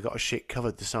songs, so they got a shit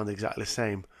covered to sound exactly the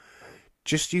same.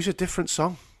 Just use a different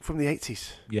song from the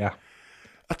 80s. Yeah.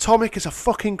 Atomic is a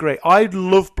fucking great... I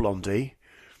love Blondie,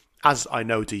 as I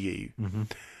know do you.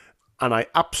 And I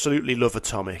absolutely love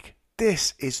Atomic.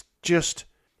 This is just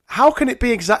How can it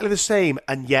be exactly the same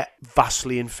and yet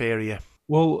vastly inferior?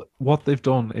 Well, what they've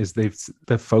done is they've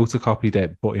photocopied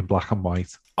it, but in black and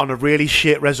white. On a really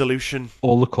shit resolution.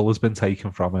 All the colour's been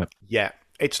taken from it. Yeah.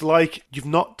 It's like you've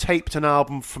not taped an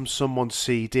album from someone's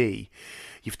CD.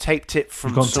 You've taped it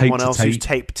from someone else who's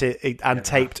taped it and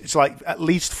taped. It's like at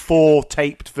least 4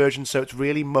 taped versions, so it's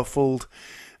really muffled.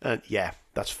 And yeah,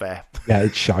 that's fair. Yeah,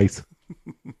 it's shite.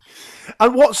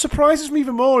 And what surprises me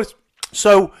even more is...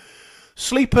 So,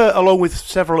 Sleeper, along with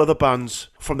several other bands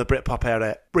from the Britpop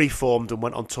era, reformed and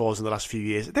went on tours in the last few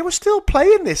years. They were still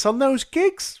playing this on those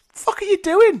gigs. What the fuck are you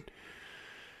doing?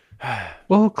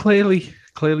 Well, clearly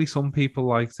some people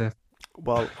liked it.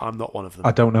 Well, I'm not one of them.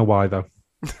 I don't know why, though.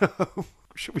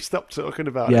 Should we stop talking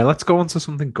about it? Yeah, let's go on to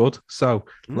something good. So,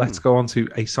 let's go on to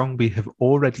a song we have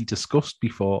already discussed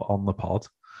before on the pod.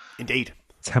 Indeed.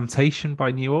 Temptation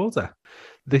by New Order.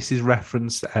 This is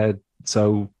referenced,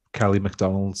 so Kelly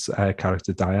MacDonald's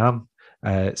character Diane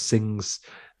sings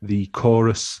the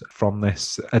chorus from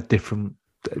this at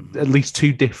least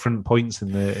 2 different points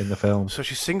in the film. So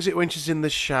she sings it when she's in the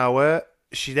shower.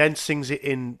 She then sings it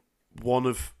in one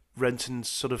of Renton's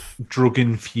sort of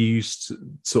drug-infused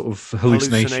sort of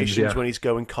hallucinations when he's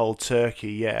going cold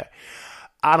turkey, yeah.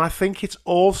 And I think it's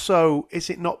also, is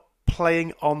it not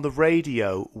playing on the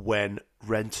radio when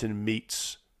Renton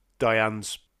meets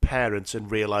Diane's parents and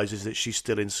realises that she's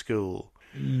still in school?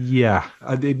 Yeah,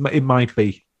 it might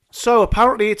be. So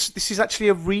apparently this is actually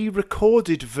a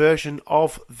re-recorded version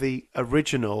of the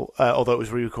original, although it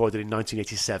was re-recorded in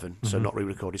 1987, so not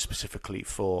re-recorded specifically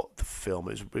for the film.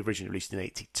 It was originally released in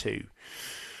 1982.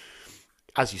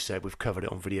 As you said, we've covered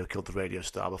it on Video Killed the Radio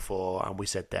Star before, and we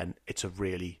said then it's a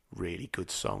really, really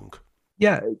good song.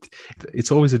 Yeah,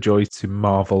 it's always a joy to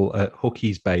marvel at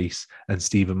Hookie's bass and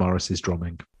Stephen Morris's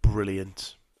drumming.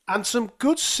 Brilliant. And some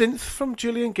good synth from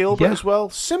Gillian Gilbert as well.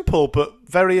 Simple, but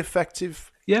very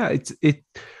effective. Yeah,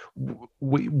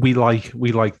 we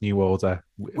like New Order.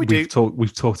 We've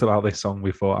talked about this song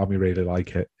before, and we really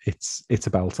like it. It's a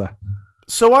belter.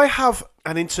 So I have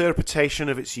an interpretation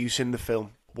of its use in the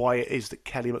film. Why it is that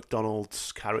Kelly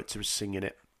MacDonald's character is singing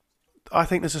it. I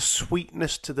think there's a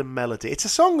sweetness to the melody. It's a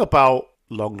song about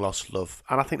long lost love,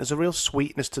 and I think there's a real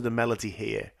sweetness to the melody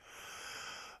here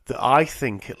that I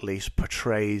think at least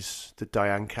portrays the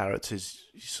Diane character's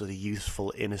sort of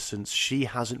youthful innocence. She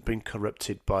hasn't been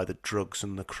corrupted by the drugs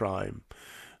and the crime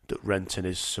that Renton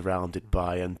is surrounded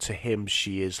by, and to him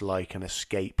she is like an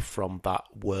escape from that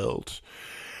world.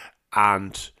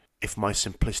 And if my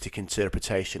simplistic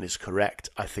interpretation is correct,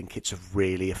 I think it's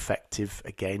really effective,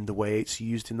 again, the way it's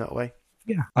used in that way.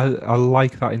 Yeah, I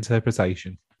like that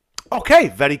interpretation. Okay,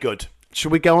 very good.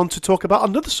 Shall we go on to talk about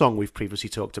another song we've previously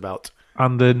talked about?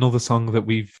 And another song that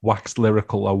we've waxed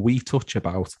lyrical a wee touch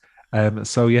about.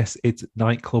 So yes, it's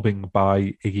Night Clubbing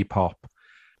by Iggy Pop.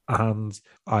 And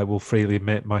I will freely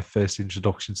admit my first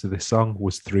introduction to this song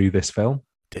was through this film.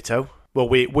 Ditto. Well,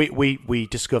 we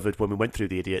discovered when we went through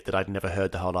The Idiot that I'd never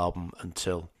heard the whole album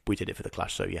until we did it for The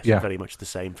Clash. So yes, very much the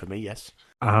same for me, yes.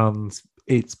 And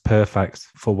it's perfect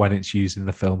for when it's used in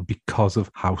the film because of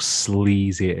how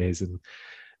sleazy it is, and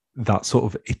that sort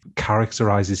of, it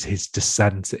characterizes his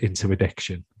descent into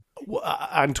addiction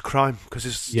and crime, because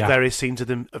there's various scenes of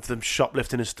them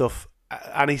shoplifting and stuff.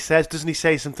 And he says, doesn't he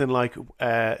say something like,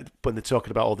 when they're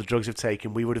talking about all the drugs they've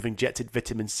taken, we would have injected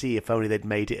vitamin C if only they'd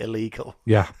made it illegal.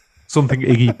 Yeah, something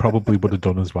Iggy probably would have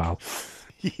done as well.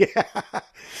 Yeah.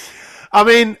 I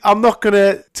mean, I'm not going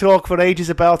to talk for ages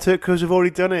about it because we've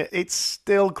already done it. It's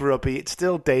still grubby. It's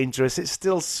still dangerous. It's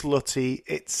still slutty.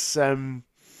 It's,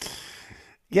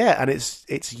 yeah, and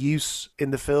its use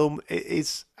in the film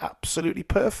is absolutely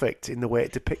perfect in the way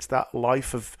it depicts that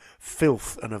life of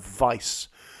filth and of vice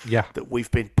that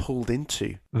we've been pulled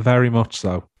into. Very much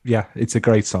so. Yeah, it's a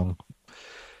great song.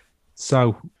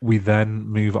 So we then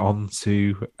move on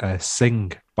to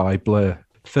Sing by Blur.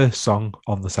 First song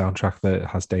on the soundtrack that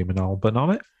has Damon Albarn on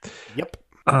it. Yep.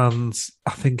 And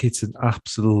I think it's an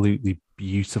absolutely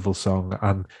beautiful song.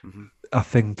 And I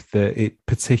think that it,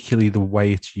 particularly the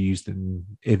way it's used in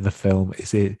the film,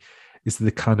 is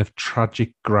the kind of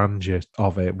tragic grandeur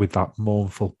of it with that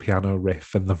mournful piano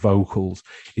riff and the vocals.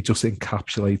 It just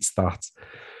encapsulates that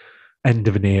end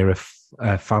of an era,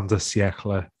 fin de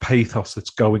siècle pathos that's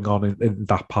going on in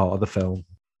that part of the film.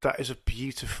 That is a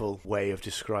beautiful way of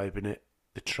describing it,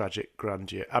 the tragic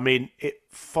grandeur. I mean, it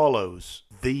follows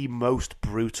the most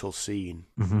brutal scene,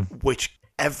 which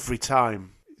every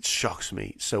time shocks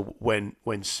me. So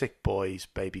when Sick Boy's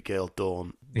baby girl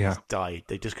Dawn died,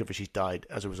 they discover she's died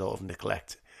as a result of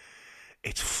neglect.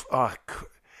 It's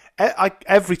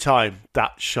every time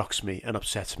that shocks me and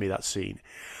upsets me, that scene.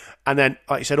 And then,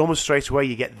 like you said, almost straight away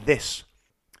you get this.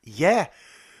 Yeah,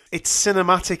 it's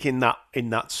cinematic in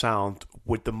that sound,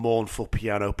 with the mournful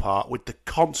piano part, with the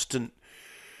constant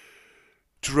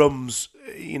drums,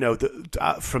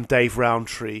 from Dave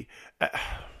Rowntree.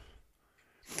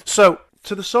 So,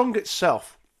 to the song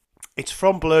itself, it's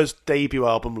from Blur's debut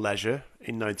album Leisure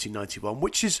in 1991,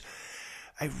 which is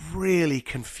a really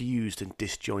confused and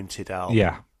disjointed album.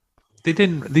 Yeah. They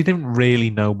didn't really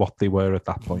know what they were at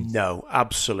that point. No,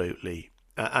 absolutely.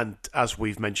 And as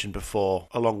we've mentioned before,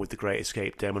 along with The Great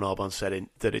Escape, Damon Albarn said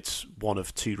that it's one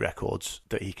of 2 records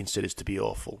that he considers to be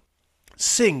awful.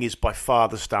 Sing is by far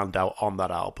the standout on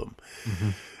that album. Mm-hmm.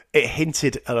 It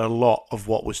hinted at a lot of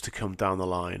what was to come down the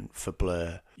line for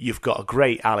Blur. You've got a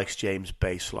great Alex James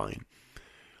bass line.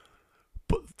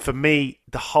 But for me,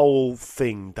 the whole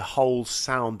thing, the whole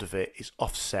sound of it is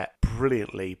offset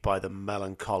brilliantly by the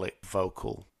melancholic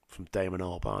vocal from Damon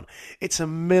Albarn. It's a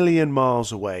million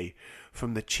miles away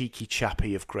from the cheeky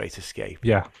chappy of Great Escape.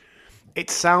 Yeah. It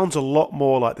sounds a lot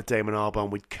more like the Damon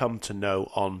Albarn we'd come to know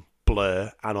on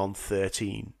Blur and on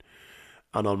 13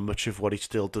 and on much of what he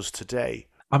still does today.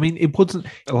 I mean, it wouldn't,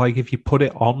 like, if you put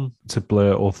it on to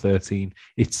Blur or 13,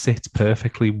 it sits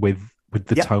perfectly with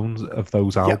the tones of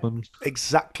those albums.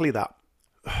 Exactly that.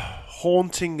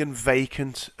 Haunting and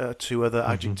vacant are 2 other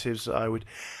adjectives that I would...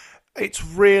 It's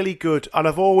really good, and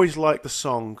I've always liked the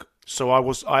song. So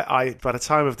I by the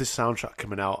time of this soundtrack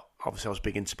coming out, obviously I was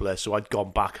big into Blur, so I'd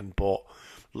gone back and bought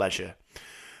Leisure.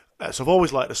 So I've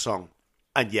always liked the song.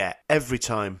 And yeah, every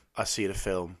time I see the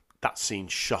film, that scene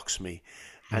shocks me.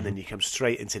 And then you come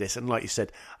straight into this. And like you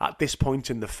said, at this point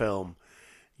in the film,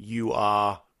 you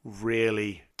are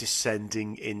really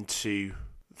descending into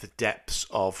the depths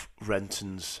of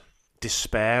Renton's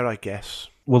despair, I guess.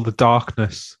 Well, the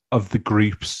darkness of the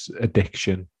group's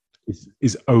addiction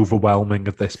is overwhelming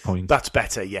at this point. That's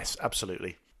better, yes,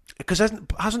 absolutely. Because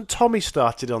hasn't Tommy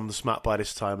started on the Smack by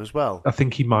this time as well? I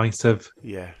think he might have.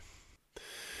 Yeah.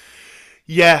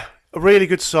 Yeah, a really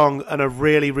good song and a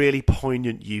really, really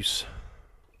poignant use.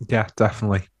 Yeah,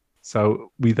 definitely.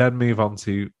 So we then move on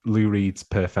to Lou Reed's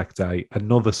Perfect Day,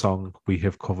 another song we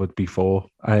have covered before.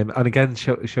 And again,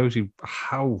 shows you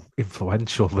how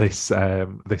influential this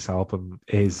album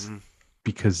is,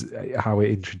 because how it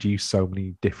introduced so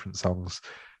many different songs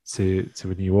to a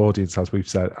new audience,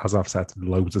 as I've said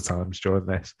loads of times during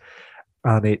this.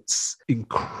 And it's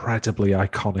incredibly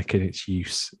iconic in its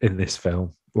use in this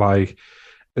film. Like,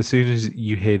 as soon as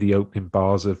you hear the opening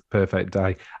bars of Perfect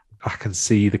Day, I can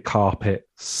see the carpet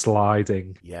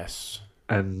sliding. Yes.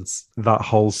 And that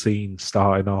whole scene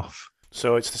starting off.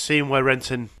 So it's the scene where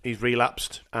Renton, he's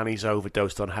relapsed and he's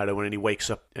overdosed on heroin and he wakes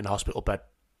up in a hospital bed.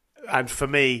 And for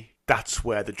me, that's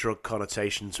where the drug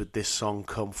connotations with this song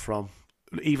come from.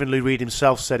 Even Lou Reed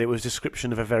himself said it was a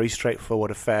description of a very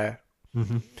straightforward affair.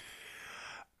 Mm-hmm.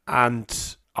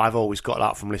 And I've always got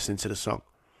that from listening to the song.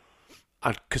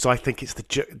 Because I think it's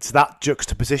that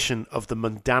juxtaposition of the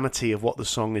mundanity of what the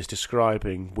song is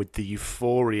describing with the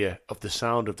euphoria of the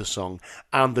sound of the song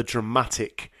and the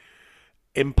dramatic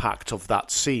impact of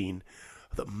that scene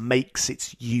that makes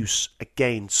its use,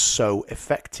 again, so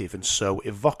effective and so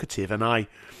evocative. And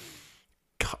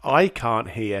I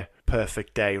can't hear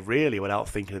Perfect Day really without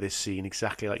thinking of this scene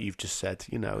exactly like you've just said.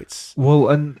 It's... Well,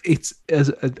 and it's,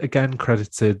 again,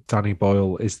 credit to Danny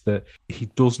Boyle, is that he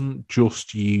doesn't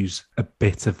just use a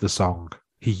bit of the song.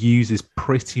 He uses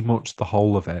pretty much the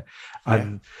whole of it.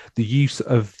 And the use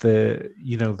of the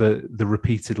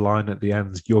repeated line at the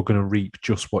end, you're going to reap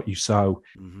just what you sow.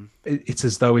 Mm-hmm. It's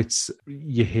as though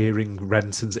you're hearing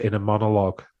Renton's inner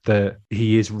monologue, that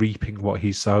he is reaping what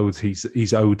he sowed.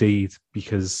 He's OD'd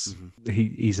because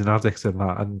he's an addict in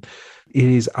that. And it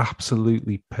is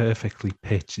absolutely perfectly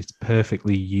pitched. It's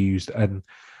perfectly used. And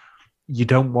you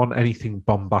don't want anything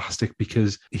bombastic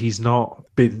because he's not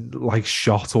been like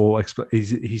shot or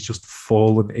he's just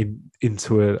fallen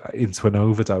into an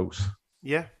overdose.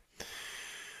 Yeah.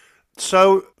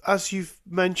 So, as you've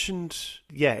mentioned,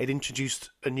 it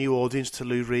introduced a new audience to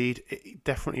Lou Reed. It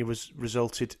definitely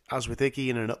resulted, as with Iggy,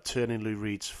 in an upturn in Lou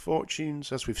Reed's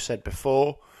fortunes. As we've said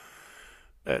before,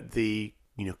 the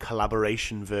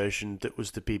collaboration version that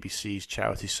was the BBC's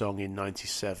charity song in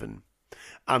 '97.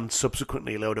 And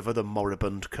subsequently a load of other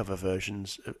moribund cover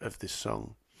versions of this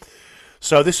song.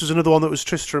 So this was another one that was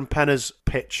Tristram Penna's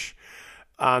pitch,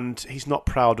 and he's not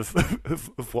proud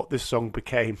of what this song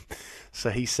became. So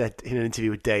he said in an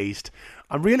interview with Dazed,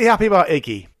 "I'm really happy about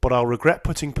Iggy, but I'll regret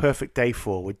putting Perfect Day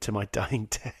forward to my dying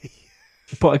day."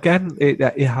 But again, it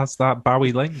has that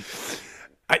Bowie link.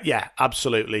 Yeah,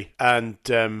 absolutely. And...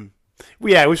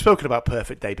 we've spoken about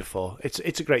Perfect Day before.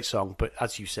 It's a great song, but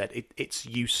as you said, its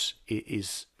use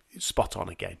is spot on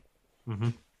again. Mm-hmm.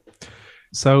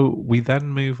 So we then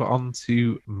move on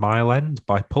to Mile End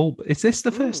by Pulp. Is this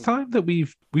the first time that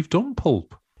we've done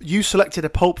Pulp? You selected a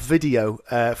Pulp video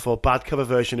for Bad Cover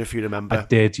Version, if you remember. I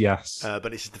did, yes.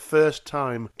 But this is the first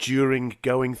time during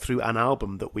going through an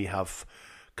album that we have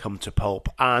come to Pulp,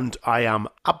 and I am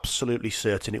absolutely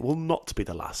certain it will not be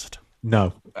the last.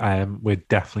 No, we're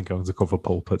definitely going to cover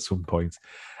Pulp at some point,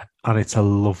 and it's a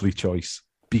lovely choice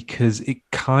because it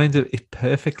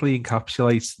perfectly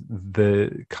encapsulates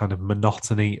the kind of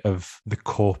monotony of the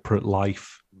corporate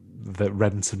life that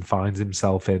Renton finds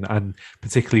himself in, and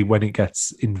particularly when it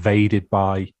gets invaded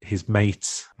by his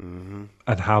mates and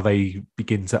how they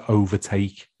begin to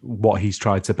overtake what he's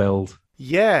tried to build.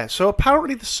 Yeah, so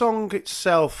apparently the song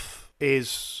itself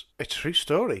is a true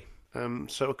story.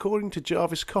 So according to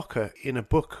Jarvis Cocker, in a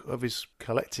book of his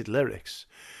collected lyrics,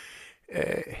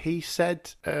 he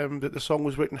said that the song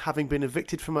was written having been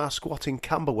evicted from our squat in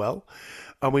Camberwell,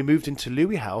 and we moved into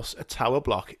Louis House, a tower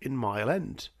block in Mile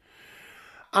End.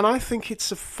 And I think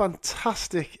it's a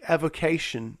fantastic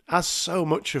evocation, as so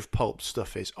much of Pulp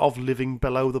stuff is, of living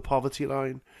below the poverty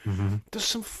line. Mm-hmm. There's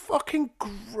some fucking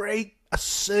great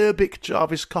acerbic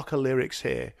Jarvis Cocker lyrics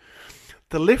here.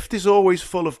 The lift is always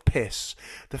full of piss.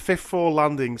 The fifth floor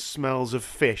landing smells of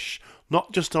fish,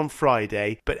 not just on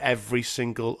Friday, but every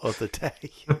single other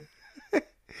day.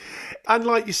 And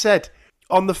like you said,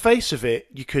 on the face of it,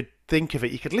 you could think of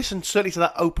it, you could listen certainly to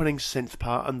that opening synth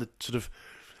part and the sort of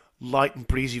light and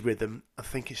breezy rhythm. I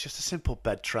think it's just a simple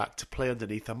bed track to play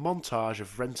underneath a montage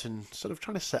of Renton sort of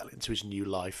trying to settle into his new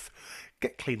life,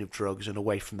 get clean of drugs and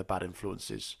away from the bad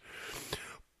influences.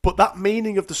 But that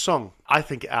meaning of the song, I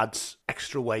think it adds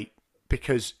extra weight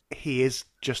because he is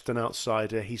just an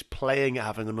outsider. He's playing at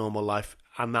having a normal life,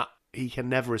 and that he can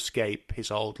never escape his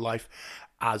old life,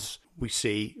 as we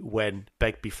see when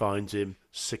Begbie finds him,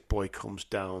 Sick Boy comes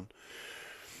down.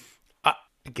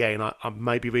 Again, I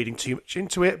may be reading too much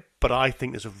into it, but I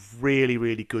think there's a really,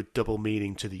 really good double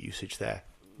meaning to the usage there.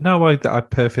 No, I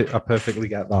perfectly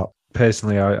get that.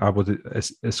 Personally, I would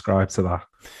ascribe to that.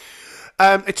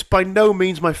 It's by no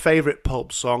means my favourite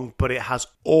Pulp song, but it has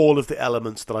all of the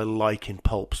elements that I like in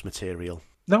Pulp's material.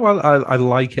 No, I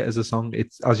like it as a song.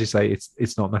 It's, as you say,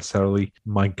 it's not necessarily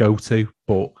my go-to,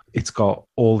 but it's got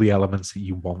all the elements that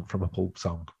you want from a Pulp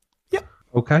song. Yep.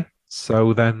 Okay.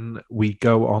 So then we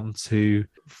go on to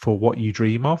For What You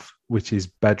Dream Of, which is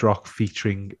Bedrock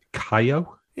featuring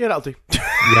Kyo. Yeah, that'll do.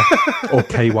 Yeah, or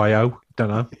KYO, don't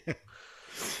know.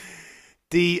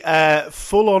 The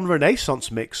full-on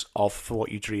Renaissance mix of For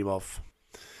What You Dream Of.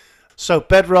 So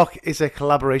Bedrock is a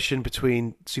collaboration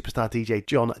between superstar DJ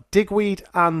John Digweed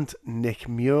and Nick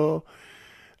Muir.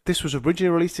 This was originally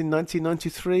released in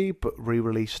 1993, but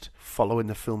re-released following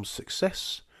the film's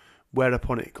success,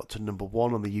 whereupon it got to number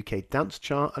 1 on the UK dance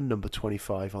chart and number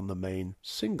 25 on the main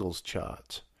singles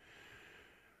chart.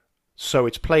 So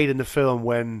it's played in the film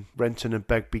when Renton and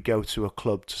Begbie go to a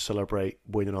club to celebrate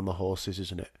winning on the horses,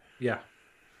 isn't it? Yeah.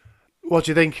 What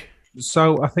do you think?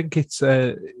 So I think it's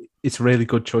a really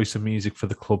good choice of music for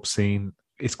the club scene.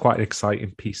 It's quite an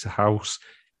exciting piece of house.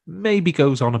 Maybe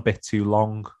goes on a bit too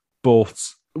long, but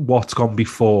what's gone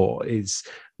before is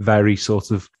very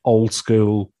sort of old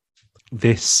school.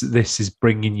 This is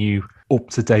bringing you up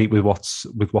to date with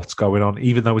what's going on,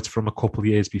 even though it's from a couple of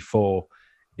years before.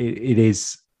 It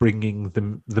is bringing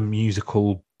the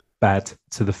musical bed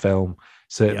to the film,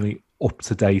 certainly up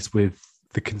to date with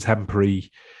the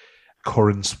contemporary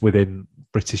currents within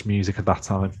British music at that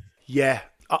time. Yeah,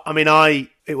 I mean,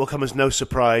 it will come as no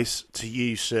surprise to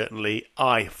you, certainly.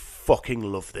 I fucking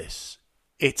love this.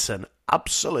 It's an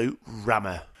absolute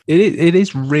rammer. It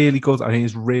is really good, and it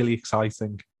is really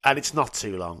exciting. And it's not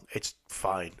too long. It's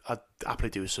fine. I'd happily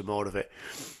do some more of it.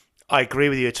 I agree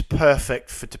with you. It's perfect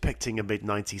for depicting a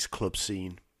mid-90s club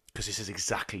scene, because this is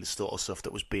exactly the sort of stuff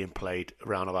that was being played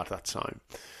around about that time.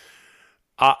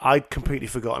 I'd completely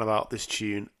forgotten about this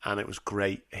tune, and it was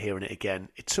great hearing it again.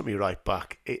 It took me right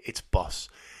back. It's boss.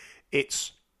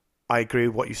 I agree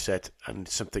with what you said, and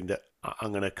it's something that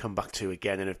I'm going to come back to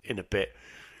again in a bit.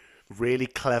 Really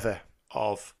clever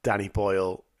of Danny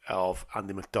Boyle, of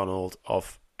Andy McDonald,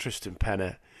 of Tristan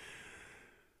Penner.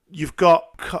 You've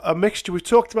got a mixture. We've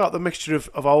talked about the mixture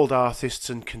of old artists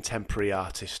and contemporary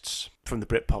artists from the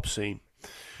Britpop scene.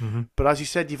 Mm-hmm. But as you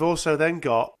said, you've also then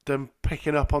got them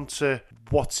picking up onto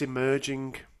what's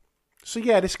emerging. So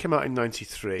yeah, this came out in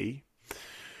 93,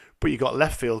 but you got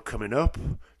Left Field coming up.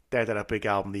 They had a big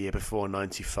album the year before,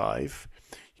 95.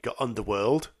 You got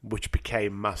Underworld, which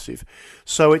became massive.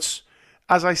 So it's,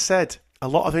 as I said, a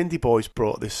lot of indie boys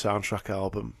brought this soundtrack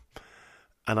album.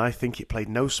 And I think it played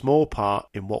no small part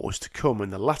in what was to come in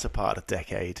the latter part of the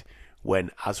decade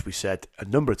when, as we said a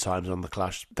number of times on The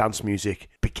Clash, dance music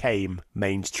became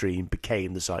mainstream,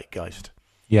 became the zeitgeist.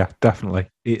 Yeah, definitely.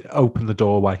 It opened the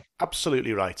doorway.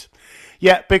 Absolutely right.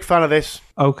 Yeah, big fan of this.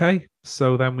 Okay,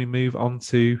 so then we move on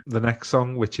to the next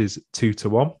song, which is 2 to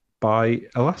 1 by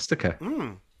Elastica.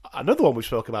 Another one we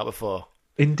spoke about before.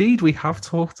 Indeed, we have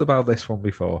talked about this one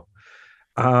before.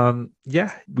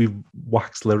 Yeah, we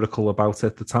waxed lyrical about it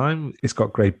at the time. It's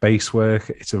got great bass work.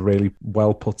 It's a really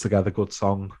well put together good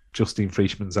song. Justine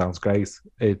Friedman sounds great.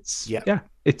 It's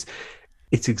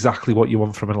exactly what you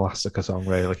want from an Elastica song,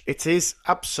 really. It is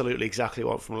absolutely exactly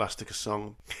what I want from an Elastica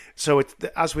song. So,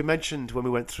 as we mentioned when we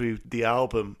went through the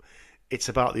album, it's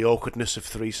about the awkwardness of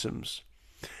threesomes.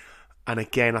 And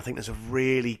again, I think there's a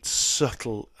really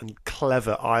subtle and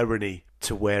clever irony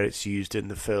to where it's used in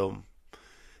the film.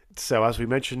 So, as we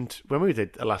mentioned when we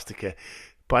did Elastica,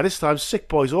 by this time, Sick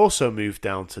Boy's also moved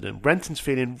down to them. Renton's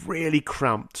feeling really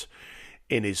cramped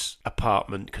in his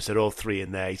apartment because they're all three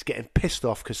in there. He's getting pissed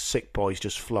off because Sick Boy's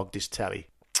just flogged his telly.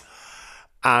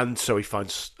 And so he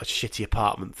finds a shitty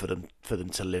apartment for them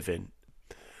to live in.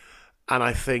 And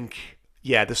I think,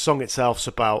 yeah, the song itself's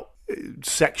about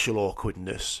sexual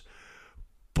awkwardness,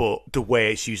 but the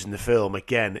way it's used in the film,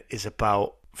 again, is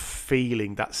about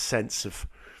feeling that sense of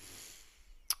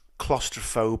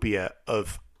claustrophobia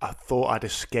of, I thought I'd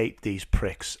escaped these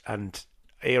pricks, and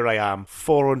here I am,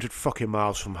 400 fucking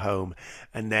miles from home,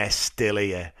 and they're still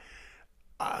here.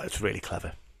 It's really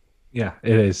clever. Yeah,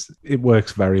 it is. It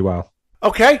works very well.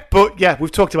 Okay, but yeah,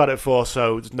 we've talked about it before,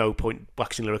 so there's no point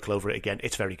waxing lyrical over it again.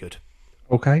 It's very good.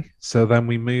 Okay, so then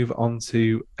we move on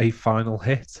to a final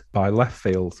hit by Left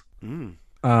Field.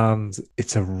 And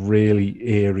it's a really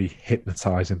eerie,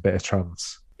 hypnotising bit of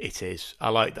trance. It is. I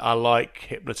like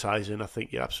hypnotising. I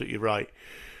think you're absolutely right.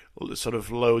 Sort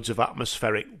of loads of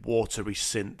atmospheric, watery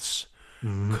synths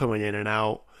coming in and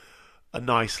out. A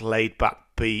nice laid-back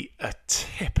beat. A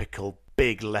typical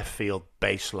big left field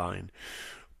bass line,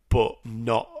 but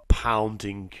not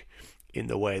pounding in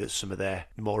the way that some of their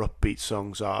more upbeat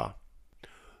songs are.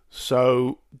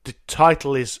 So the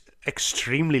title is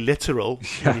extremely literal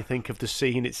when you think of the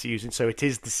scene it's using. So it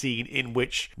is the scene in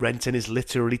which Renton is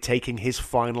literally taking his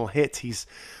final hit. He's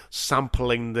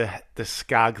sampling the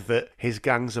skag that his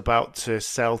gang's about to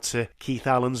sell to Keith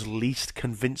Allen's least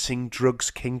convincing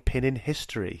drugs kingpin in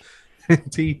history.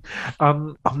 Indeed.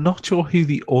 I'm not sure who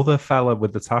the other fella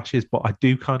with the tash is, but I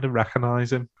do kind of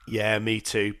recognise him. Yeah, me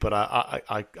too, but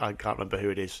I can't remember who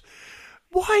it is.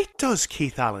 Why does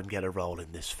Keith Allen get a role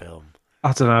in this film?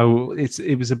 I don't know.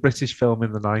 It was a British film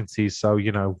in the 90s, so,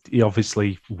 you know, he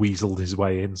obviously weaseled his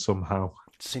way in somehow.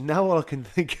 See, now all I can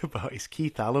think about is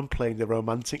Keith Allen playing the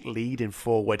romantic lead in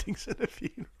 4 Weddings and a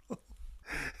Funeral.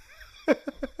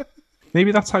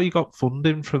 Maybe that's how you got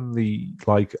funding from the,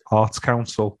 Arts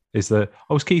Council, is that,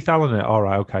 is Keith Allen it? All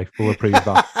right, okay, we'll approve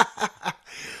that.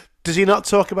 Does he not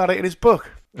talk about it in his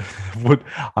book?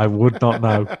 I would not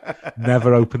know.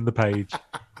 Never opened the page.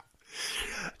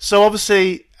 So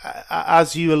obviously,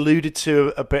 as you alluded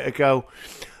to a bit ago,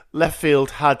 Left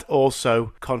Field had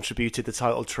also contributed the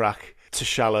title track to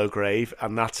Shallow Grave,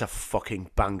 and that's a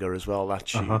fucking banger as well, that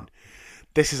tune.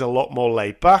 This is a lot more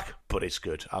laid back, but it's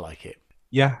good. I like it.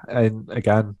 Yeah, and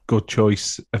again, good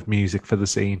choice of music for the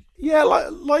scene. Yeah,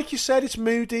 like you said, it's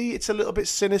moody, it's a little bit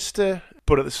sinister,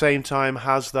 but at the same time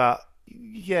has that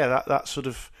sort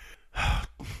of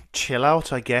chill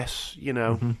out, I guess, you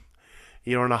know.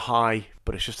 You're on a high,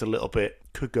 but it's just a little bit,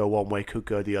 could go one way, could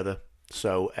go the other.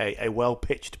 So a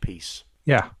well-pitched piece.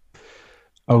 Yeah.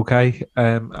 Okay,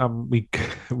 and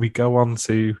we go on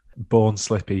to Born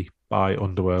Slippy by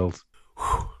Underworld.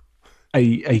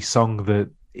 A song that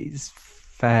is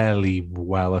fairly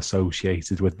well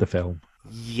associated with the film.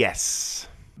 Yes.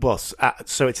 Well,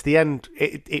 so it's the end.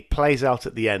 It plays out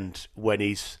at the end when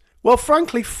he's, well,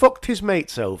 frankly, fucked his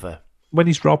mates over. When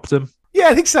he's robbed them.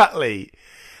 Yeah, exactly.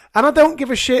 And I don't give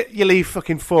a shit you leave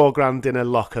fucking $4,000 in a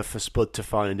locker for Spud to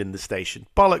find in the station.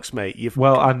 Bollocks, mate.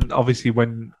 And obviously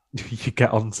when you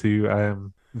get onto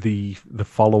the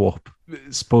follow-up,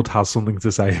 Spud has something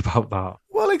to say about that.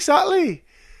 Well, exactly.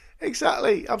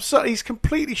 I'm sorry, he's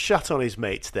completely shut on his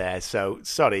mates there, so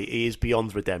sorry, he is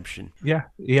beyond redemption. Yeah,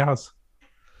 he has.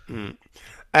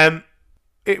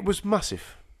 It was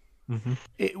massive.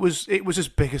 It was as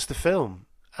big as the film,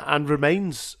 and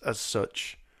remains as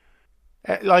such.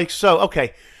 It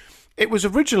was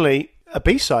originally a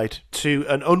B-side to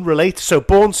an unrelated... So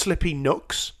Born Slippy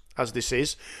Nooks, as this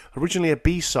is, originally a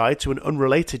B-side to an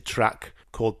unrelated track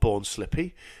called Born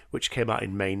Slippy, which came out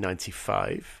in May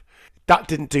 95. That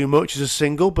didn't do much as a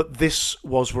single, but this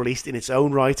was released in its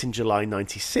own right in July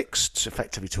 96,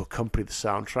 effectively to accompany the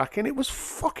soundtrack, and it was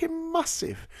fucking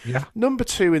massive. Yeah. Number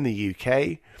 2 in the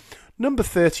UK, number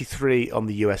 33 on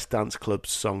the US Dance Club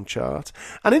song chart,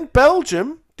 and in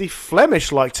Belgium, the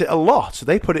Flemish liked it a lot.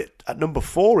 They put it at number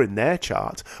 4 in their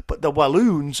chart, but the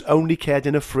Walloons only cared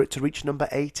enough for it to reach number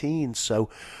 18, so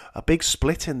a big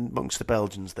split amongst the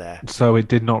Belgians there. So it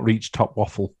did not reach Top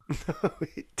Waffle. No,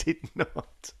 it did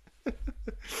not.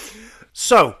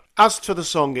 So, as to the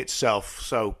song itself,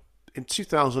 so in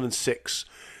 2006,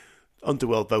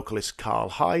 Underworld vocalist Carl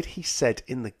Hyde, he said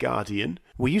in The Guardian,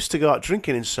 "We used to go out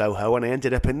drinking in Soho and I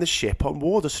ended up in the Ship on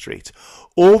Wardour Street.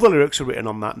 All the lyrics are written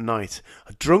on that night.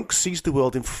 A drunk sees the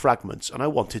world in fragments and I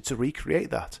wanted to recreate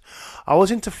that. I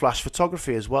was into flash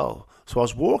photography as well, so I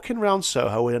was walking around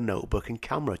Soho with a notebook and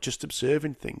camera, just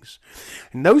observing things.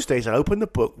 In those days I opened the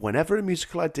book whenever a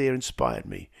musical idea inspired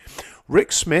me.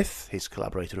 Rick Smith," his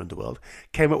collaborator in Underworld,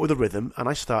 "came up with a rhythm and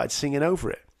I started singing over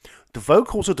it. The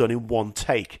vocals are done in one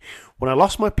take. When I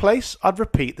lost my place, I'd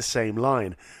repeat the same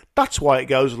line. That's why it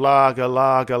goes lager,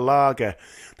 lager, lager.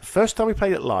 The first time we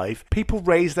played it live, people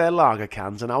raised their lager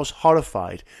cans and I was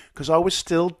horrified because I was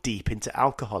still deep into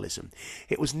alcoholism.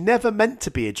 It was never meant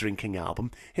to be a drinking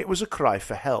album. It was a cry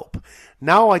for help.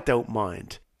 Now I don't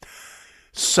mind."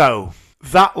 So,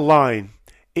 that line,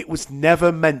 "It was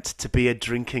never meant to be a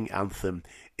drinking anthem.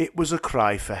 It was a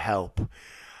cry for help."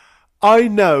 I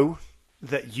know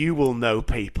that you will know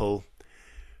people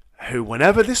who,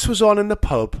 whenever this was on in the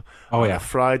pub on a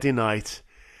Friday night,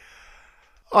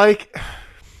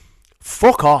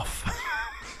 fuck off.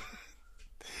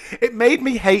 It made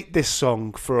me hate this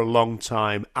song for a long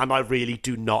time, and I really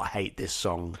do not hate this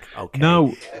song. Okay.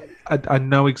 No, I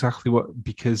know exactly what,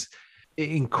 because it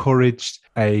encouraged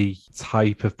a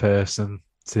type of person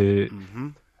to. Mm-hmm.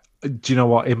 Do you know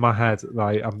what? In my head,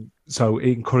 like, so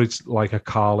it encouraged like a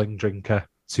Carling drinker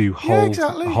to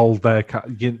hold their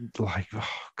like, oh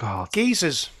god,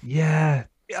 geezers. Yeah,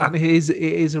 and it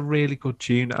is a really good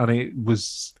tune, and it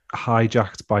was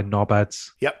hijacked by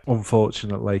knobheads. Yep,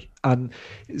 unfortunately. And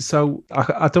so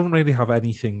I don't really have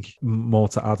anything more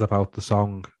to add about the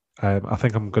song. I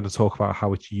think I'm going to talk about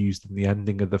how it's used in the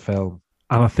ending of the film,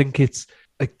 and I think it's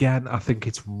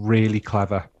really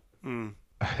clever.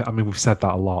 I mean, we've said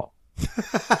that a lot,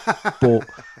 but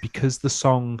because the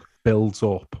song builds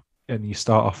up and you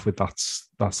start off with that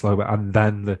slow bit, and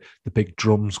then the big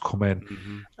drums come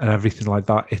in and everything like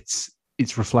that,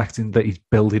 it's reflecting that he's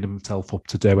building himself up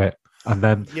to do it. And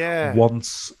then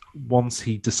once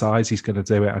he decides he's going to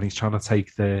do it, and he's trying to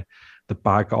take the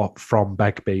bag up from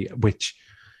Begbie, which,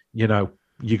 you know,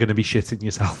 you're going to be shitting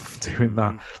yourself doing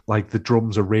that. Like, the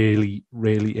drums are really,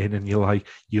 really in, and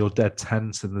you're dead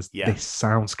tense, and there's this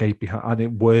soundscape behind, and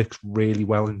it works really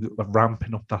well in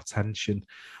ramping up that tension.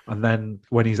 And then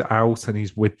when he's out and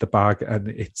he's with the bag, and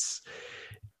it's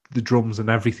the drums and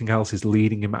everything else is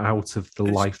leading him out of the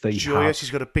life that he has. He's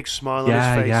got a big smile on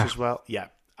his face as well. Yeah,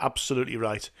 absolutely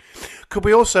right. Could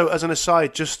we also, as an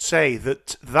aside, just say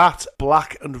that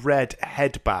black and red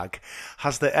head bag,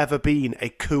 has there ever been a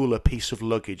cooler piece of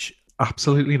luggage?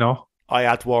 Absolutely not. I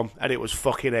had one, and it was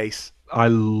fucking ace. I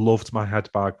loved my head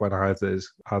bag when I had it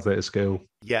at school.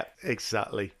 Yeah,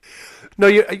 exactly. No,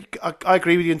 I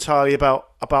agree with you entirely about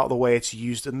the way it's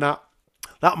used, and that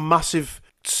massive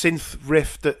synth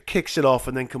riff that kicks it off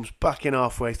and then comes back in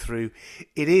halfway through.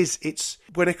 It's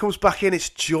when it comes back in, it's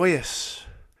joyous.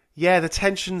 Yeah, the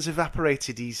tension's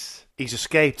evaporated. He's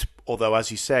escaped. Although,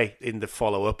 as you say, in the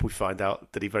follow-up, we find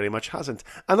out that he very much hasn't.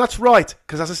 And that's right,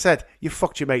 because as I said, you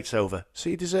fucked your mates over, so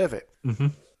you deserve it. Mm-hmm.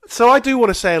 So I do want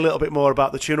to say a little bit more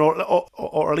about the tune,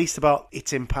 or at least about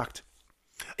its impact.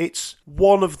 It's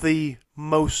one of the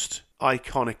most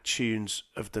iconic tunes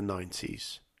of the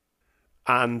 90s.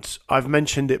 And I've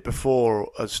mentioned it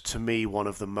before as, to me, one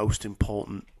of the most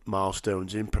important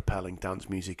milestones in propelling dance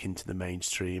music into the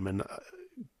mainstream. And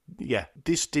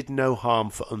this did no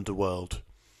harm for Underworld.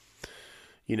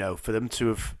 You know, for them to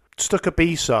have stuck a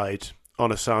B-side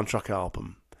on a soundtrack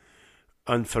album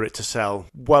and for it to sell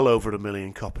well over 1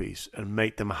 million copies and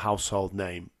make them a household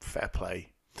name, fair play.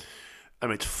 I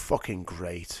mean, it's fucking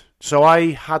great. So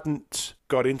I hadn't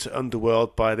got into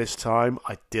Underworld by this time.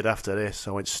 I did after this.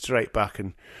 I went straight back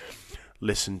and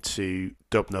listened to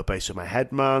Dub No Bass with My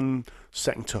Headman,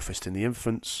 Second Toughest in the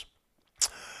Infants.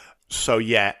 So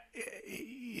yeah,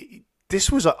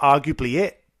 this was arguably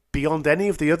it, beyond any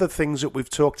of the other things that we've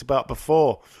talked about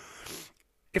before.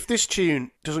 If this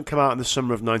tune doesn't come out in the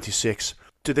summer of 96,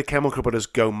 did the Chemical Brothers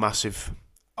go massive?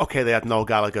 Okay, they had Noel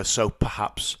Gallagher, so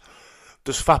perhaps.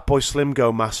 Does Fatboy Slim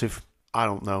go massive? I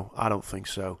don't know. I don't think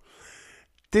so.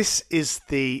 This is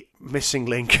the missing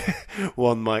link,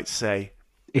 one might say.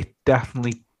 It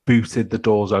definitely booted the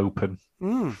doors open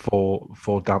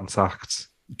for dance acts,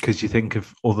 because you think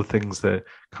of other things that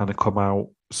kind of come out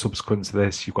subsequent to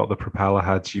this. You've got the propeller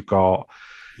heads, you've got,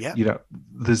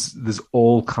 there's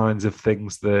all kinds of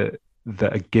things that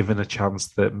are given a chance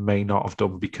that may not have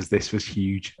done, because this was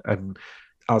huge. And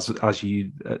as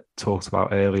you talked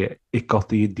about earlier, it got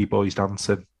the indie boys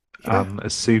dancing. Yeah. And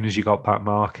as soon as you got that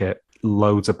market,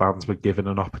 loads of bands were given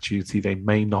an opportunity they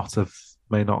may not have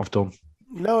done.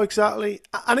 No, exactly.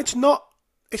 And it's not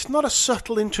a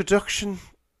subtle introduction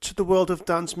to the world of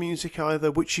dance music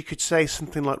either, which you could say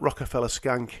something like Rockefeller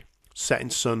Skank,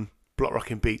 Setting Sun, Block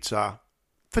Rockin' Beats are.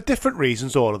 For different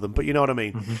reasons, all of them, but you know what I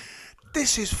mean. Mm-hmm.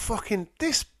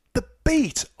 The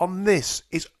beat on this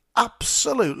is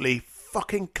absolutely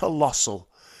fucking colossal.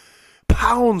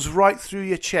 Pounds right through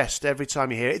your chest every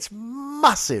time you hear it. It's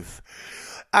massive.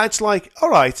 And it's like, all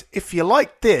right, if you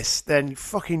like this, then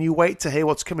fucking you wait to hear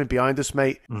what's coming behind us,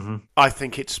 mate. Mm-hmm. I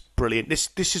think it's brilliant.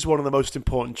 This is one of the most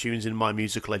important tunes in my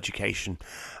musical education.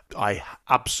 I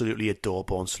absolutely adore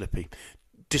Born Slippy.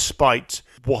 Despite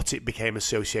what it became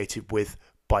associated with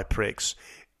by pricks,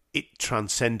 it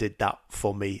transcended that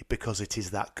for me because it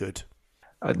is that good.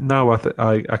 No,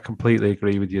 I completely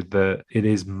agree with you that it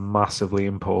is massively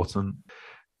important,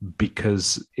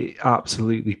 because it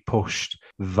absolutely pushed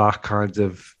that kind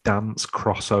of dance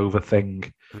crossover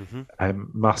thing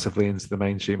massively into the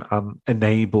mainstream, and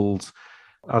enabled,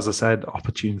 as I said,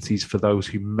 opportunities for those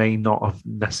who may not have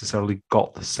necessarily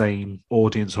got the same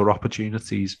audience or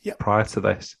opportunities prior to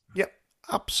this. Yep,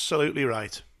 absolutely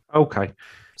right. Okay,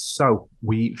 so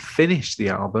we finished the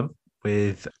album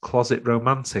with Closet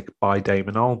Romantic by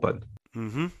Damon Albarn.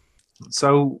 Mm-hmm.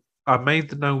 So I made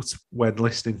the note when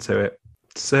listening to it.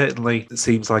 Certainly it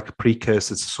seems like a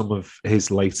precursor to some of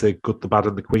his later Good, the Bad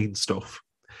and the Queen stuff.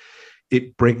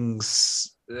 It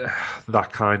brings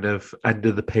that kind of end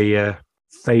of the pier,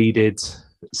 faded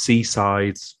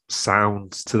seaside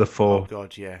sound to the fore. Oh,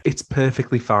 God, yeah. It's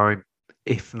perfectly fine,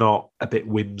 if not a bit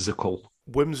whimsical.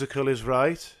 Whimsical is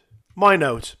right. My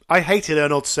note, I hated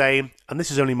Arnold's saying, and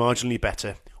this is only marginally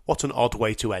better. What an odd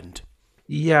way to end.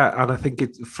 Yeah, and I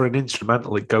think for an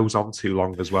instrumental, it goes on too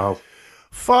long as well.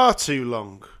 Far too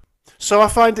long. So I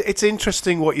find it's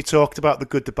interesting what you talked about, The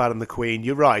Good, the Bad and the Queen.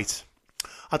 You're right.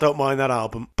 I don't mind that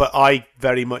album, but I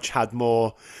very much had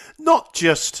more, not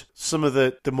just some of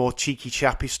the more cheeky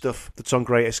chappy stuff that's on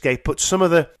Great Escape, but some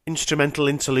of the instrumental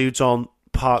interludes on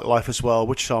Park Life as well,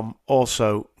 which I'm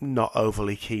also not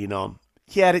overly keen on.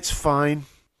 Yeah, it's fine.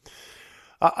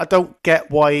 I don't get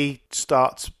why he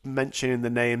starts mentioning the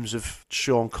names of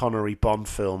Sean Connery Bond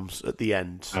films at the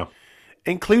end. Oh.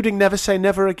 Including Never Say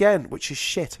Never Again, which is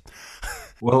shit.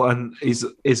 Well, and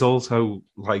is also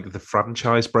like the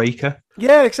franchise breaker.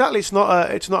 Yeah, exactly. It's not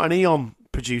an Eon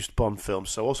produced Bond film,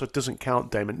 so also it doesn't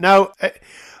count, Damon. Now,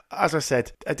 as I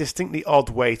said, a distinctly odd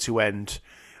way to end,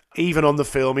 even on the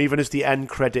film, even as the end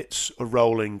credits are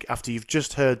rolling. After you've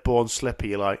just heard Born Slippy,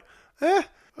 you're like, all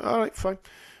right, fine.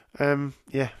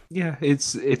 Yeah,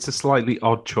 it's a slightly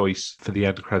odd choice for the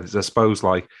end credits, I suppose.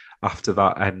 Like, after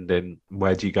that ending,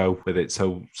 where do you go with it?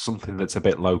 So something that's a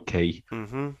bit low key.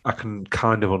 Mm-hmm. I can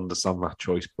kind of understand that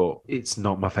choice, but it's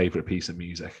not my favourite piece of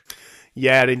music.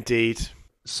 Yeah, indeed.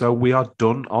 So we are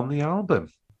done on the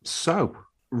album. So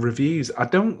reviews, I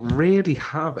don't really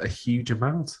have a huge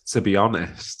amount, to be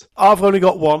honest. I've only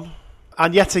got one,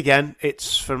 and yet again,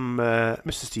 it's from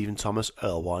Mr. Stephen Thomas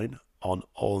Erlewine on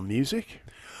AllMusic,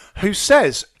 who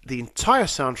says the entire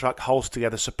soundtrack holds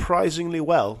together surprisingly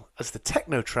well as the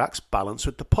techno tracks balance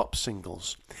with the pop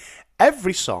singles.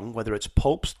 Every song, whether it's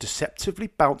Pulp's deceptively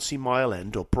bouncy Mile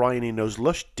End or Brian Eno's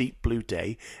lush Deep Blue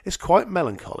Day, is quite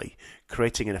melancholy,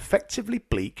 creating an effectively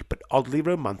bleak but oddly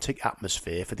romantic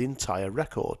atmosphere for the entire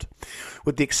record.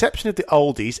 With the exception of the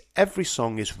oldies, every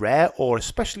song is rare or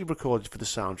especially recorded for the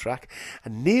soundtrack,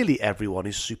 and nearly everyone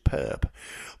is superb.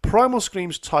 Primal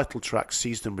Scream's title track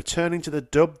sees them returning to the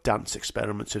dub dance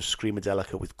experiments of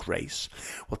Screamadelica with grace,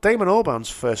 while Damon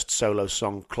Albarn's first solo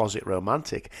song, Closet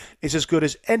Romantic, is as good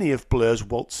as any of Blur's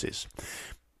waltzes.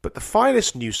 But the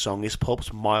finest new song is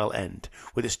Pulp's Mile End,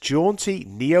 with its jaunty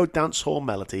neo-dancehall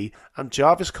melody and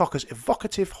Jarvis Cocker's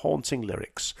evocative, haunting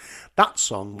lyrics. That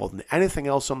song, more than anything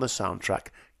else on the soundtrack,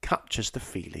 captures the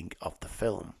feeling of the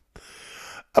film.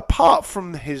 Apart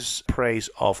from his praise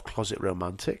of Closet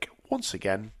Romantic, once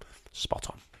again, spot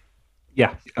on.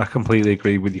 Yeah, I completely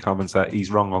agree with your comments there. He's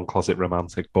wrong on Closet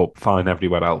Romantic, but fine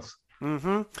everywhere else.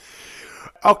 Mm-hmm.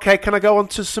 Okay, can I go on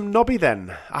to some Nobby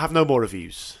then? I have no more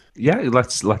reviews. Yeah,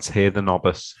 let's hear the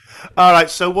novice. All right,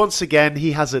 so once again,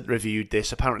 he hasn't reviewed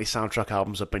this. Apparently, soundtrack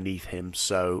albums are beneath him.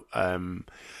 So,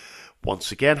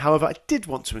 once again, however, I did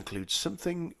want to include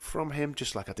something from him,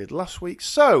 just like I did last week.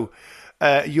 So,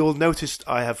 you'll notice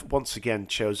I have once again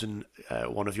chosen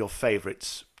one of your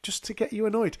favourites, just to get you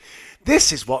annoyed.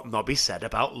 This is what Nobby said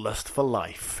about Lust for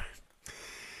Life.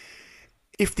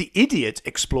 If the idiot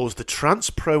explores the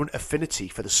trance-prone affinity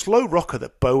for the slow rocker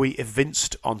that Bowie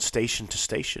evinced on Station to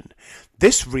Station,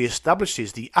 this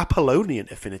re-establishes the Apollonian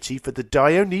affinity for the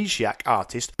Dionysiac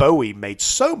artist Bowie made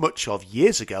so much of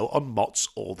years ago on Mott's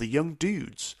All the Young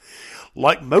Dudes.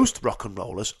 Like most rock and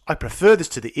rollers, I prefer this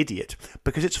to the idiot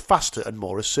because it's faster and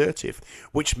more assertive,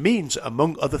 which means,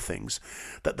 among other things,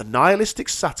 that the nihilistic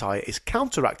satire is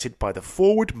counteracted by the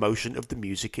forward motion of the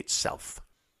music itself.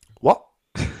 What?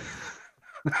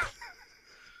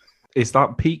 Is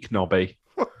that peak Nobby?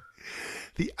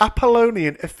 The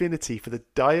Apollonian affinity for the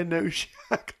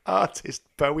Dionysiac artist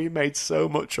Bowie made so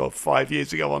much of 5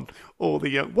 years ago on All the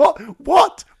Young...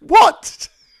 What?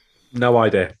 No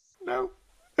idea. No.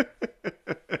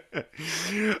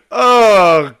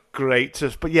 Oh, great.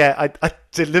 But yeah, I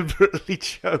deliberately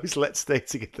chose Let's Stay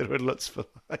Together and Lust for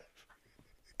Life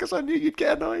because I knew you'd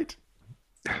get annoyed.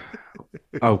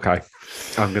 Okay,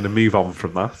 I'm going to move on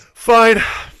from that. Fine.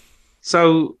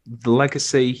 So the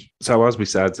legacy, so as we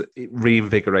said, it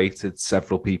reinvigorated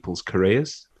several people's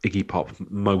careers. Iggy Pop,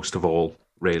 most of all,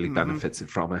 really benefited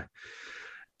from it.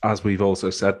 As we've also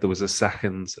said, there was a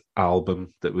second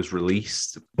album that was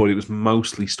released, but it was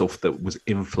mostly stuff that was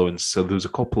influenced. So there was a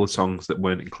couple of songs that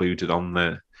weren't included on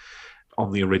the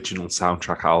original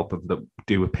soundtrack album that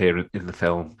do appear in the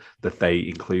film that they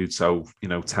include. So,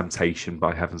 Temptation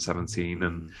by Heaven 17,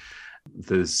 and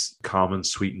there's Carmen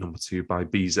Suite No. 2 by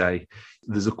Bizet.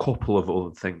 There's a couple of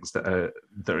other things that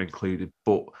are included,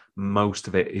 but most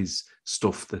of it is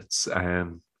stuff that's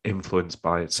influenced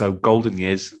by it. So Golden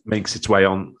Years makes its way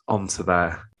onto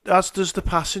there. As does The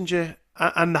Passenger,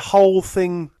 and the whole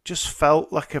thing just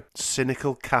felt like a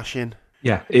cynical cash-in.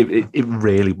 Yeah, it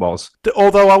really was.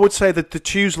 Although I would say that the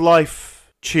Choose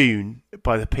Life tune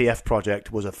by the PF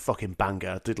Project was a fucking banger.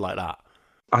 I did like that.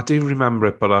 I do remember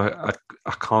it, but I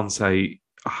can't say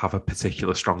I have a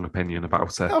particular strong opinion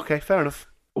about it. Okay, fair enough.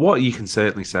 What you can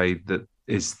certainly say that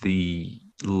is the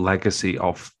legacy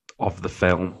of the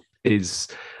film is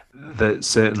that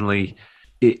certainly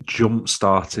it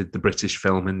jump-started the British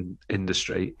film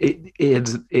industry. It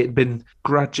had been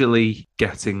gradually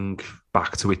getting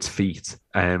back to its feet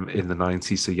in the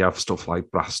 90s. So you have stuff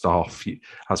like Blast Off,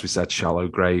 as we said, Shallow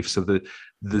Grave. So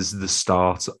there's the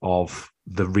start of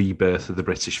the rebirth of the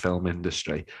British film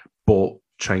industry. But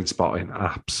Trainspotting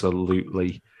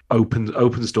absolutely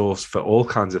opens doors for all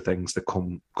kinds of things that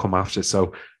come after.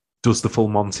 So does the Full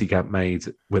Monty get made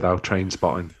without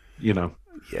Trainspotting? Yeah,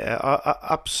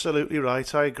 absolutely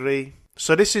right. I agree.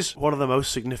 So this is one of the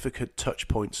most significant touch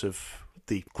points of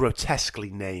the grotesquely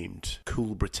named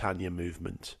Cool Britannia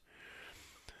movement,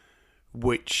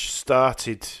 which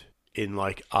started in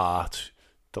art,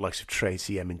 the likes of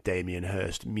Tracy Emin, Damien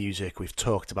Hirst, music we've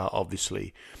talked about,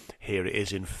 obviously. Here it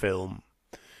is in film.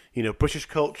 British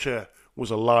culture was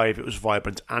alive, it was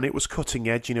vibrant, and it was cutting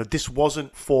edge. This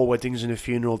wasn't Four Weddings and a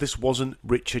Funeral. This wasn't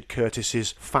Richard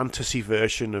Curtis's fantasy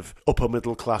version of upper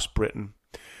middle class Britain,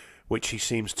 which he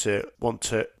seems to want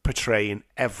to portray in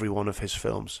every one of his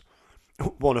films.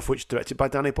 One of which directed by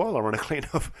Danny Boyle, ironically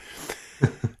enough.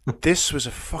 This was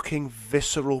a fucking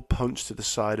visceral punch to the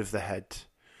side of the head,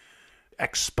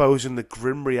 exposing the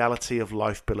grim reality of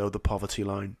life below the poverty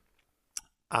line.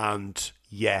 And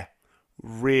yeah,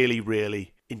 really,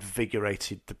 really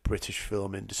invigorated the British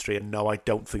film industry. And no, I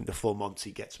don't think the Full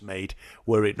Monty gets made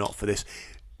were it not for this.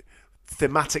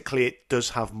 Thematically, it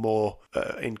does have more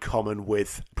in common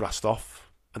with Blast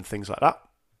Off and things like that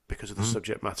because of the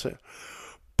subject matter.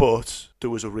 But there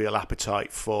was a real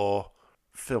appetite for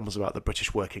films about the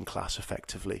British working class,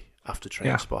 effectively, after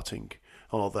Trainspotting.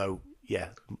 Although, yeah,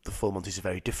 the Full Monty is a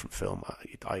very different film.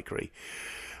 I agree.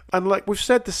 And like we've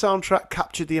said, the soundtrack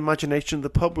captured the imagination of the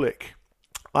public.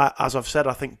 As I've said,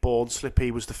 I think Born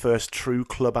Slippy was the first true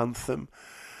club anthem.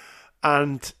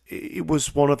 And it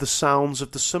was one of the sounds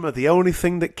of the summer. The only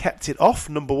thing that kept it off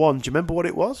number one, do you remember what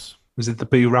it was? Was it the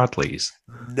Boo Radleys?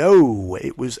 No,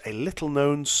 it was a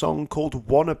little-known song called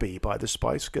Wannabe by the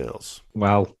Spice Girls.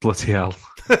 Well, bloody hell.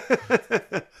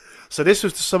 So this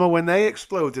was the summer when they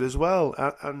exploded as well.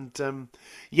 And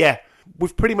yeah,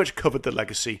 we've pretty much covered the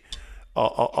legacy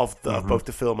of both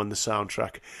the film and the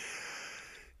soundtrack.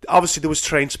 Obviously, there was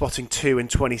Trainspotting 2 in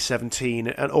 2017,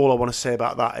 and all I want to say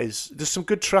about that is there's some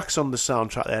good tracks on the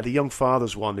soundtrack there. The Young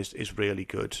Fathers one is really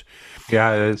good.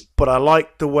 Yeah, it is. But I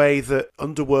like the way that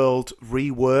Underworld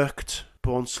reworked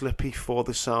Born Slippy for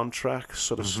the soundtrack,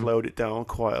 sort of slowed it down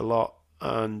quite a lot.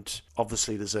 And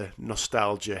obviously there's a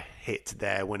nostalgia hit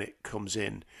there when it comes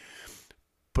in.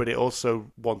 But it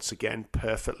also, once again,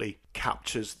 perfectly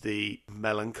captures the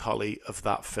melancholy of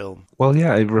that film. Well,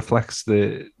 yeah, it reflects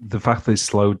the fact that it's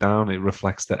slowed down. It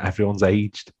reflects that everyone's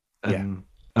aged and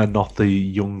not the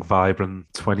young, vibrant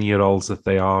 20-year-olds that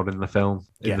they are in the film,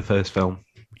 in the first film.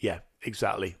 Yeah,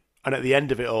 exactly. And at the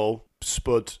end of it all,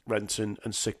 Spud, Renton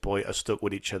and Sick Boy are stuck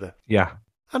with each other. Yeah.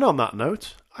 And on that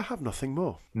note, I have nothing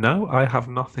more. No, I have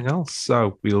nothing else.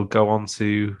 So we'll go on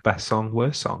to best song,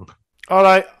 worst song. All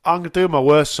right, I'm going to do my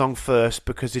worst song first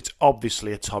because it's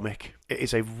obviously Atomic. It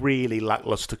is a really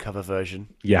lackluster cover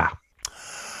version. Yeah.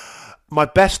 My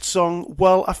best song,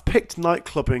 well, I've picked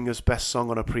Nightclubbing as best song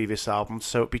on a previous album,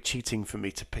 so it'd be cheating for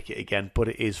me to pick it again, but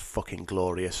it is fucking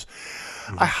glorious.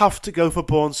 I have to go for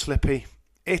Born Slippy.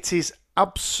 It is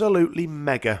absolutely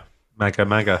mega.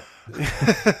 Mega.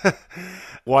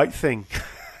 White Thing.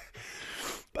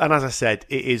 And as I said,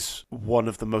 it is one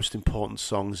of the most important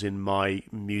songs in my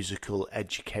musical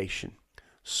education.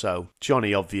 So,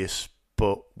 Johnny Obvious,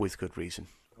 but with good reason.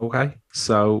 Okay.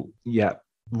 So, yeah,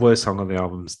 worst song on the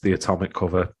album's the Atomic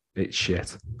cover. It's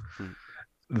shit.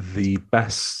 The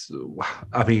best,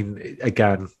 I mean,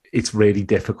 again, it's really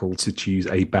difficult to choose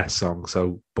a best song.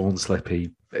 So, Born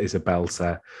Slippy is a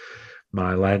belter.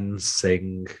 My Lens,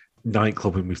 Sing,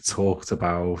 Nightclubbing we've talked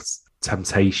about.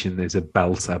 Temptation is a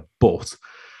belter, but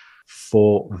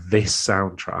for this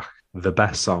soundtrack, the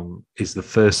best song is the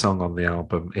first song on the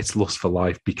album. It's Lust for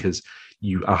Life, because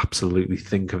you absolutely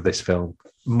think of this film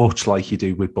much like you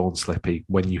do with Born Slippy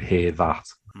when you hear that.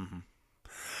 Mm-hmm.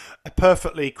 A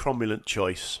perfectly cromulent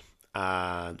choice.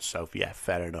 And so, yeah,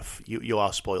 fair enough. You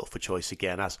are spoilt for choice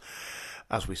again,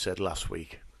 as we said last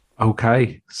week.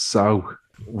 Okay, so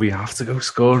we have to go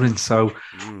scoring. So,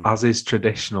 as is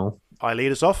traditional, I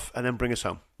lead us off and then bring us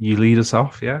home. You lead us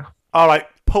off, yeah. All right,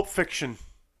 Pulp Fiction.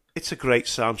 It's a great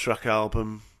soundtrack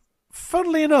album.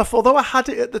 Funnily enough, although I had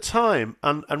it at the time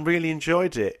and really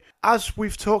enjoyed it, as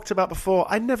we've talked about before,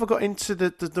 I never got into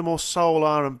the more soul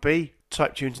R&B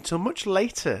type tunes until much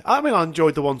later. I mean, I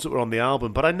enjoyed the ones that were on the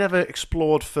album, but I never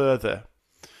explored further.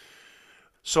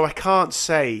 So I can't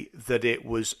say that it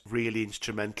was really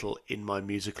instrumental in my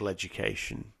musical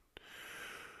education.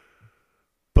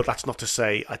 But that's not to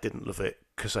say I didn't love it,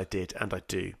 because I did, and I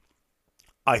do.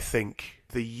 I think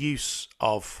the use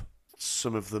of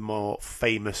some of the more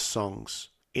famous songs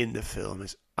in the film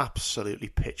is absolutely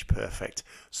pitch perfect,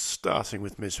 starting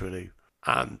with Misirlou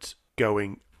and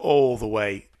going all the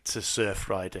way to Surf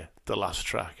Rider, the last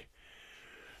track.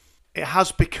 It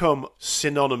has become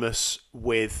synonymous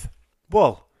with,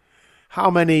 well, how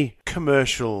many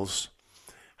commercials,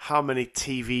 how many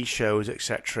TV shows,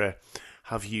 etc.,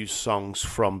 have used songs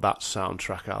from that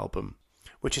soundtrack album,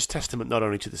 which is testament not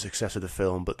only to the success of the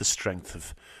film, but the strength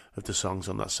of the songs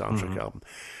on that soundtrack album.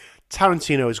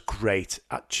 Tarantino is great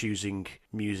at choosing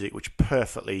music which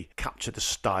perfectly capture the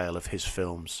style of his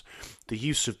films. The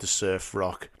use of the surf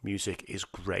rock music is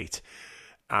great,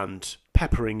 and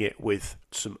peppering it with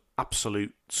some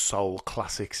absolute soul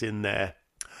classics in there.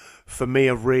 For me,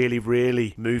 a really,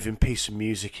 really moving piece of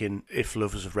music in If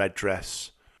Love Was a Red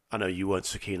Dress. I know you weren't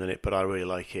so keen on it, but I really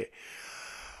like it.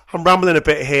 I'm rambling a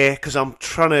bit here because I'm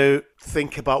trying to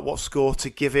think about what score to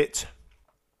give it.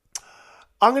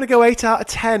 I'm going to go 8 out of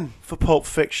 10 for Pulp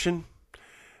Fiction.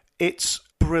 It's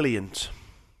brilliant.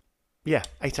 Yeah,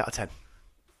 8 out of 10.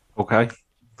 Okay.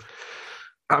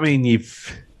 I mean,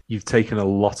 you've taken a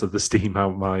lot of the steam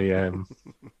out of my,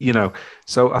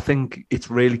 so I think it's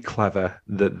really clever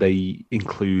that they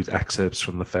include excerpts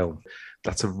from the film.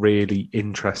 That's a really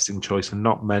interesting choice, and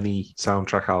not many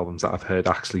soundtrack albums that I've heard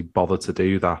actually bother to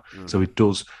do that. So it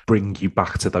does bring you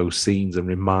back to those scenes and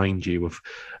remind you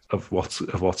of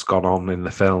what's gone on in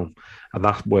the film, and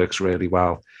that works really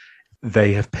well.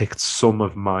 They have picked some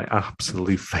of my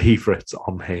absolute favourites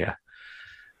on here,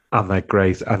 and they're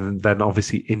great. And then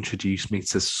obviously introduced me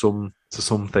to some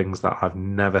things that I've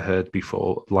never heard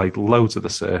before, like loads of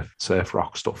the surf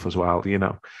rock stuff as well,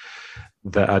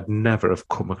 that I'd never have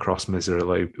come across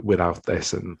Misirlou without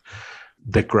this. And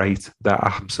they're great. They're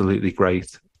absolutely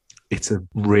great. It's a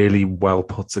really well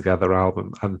put together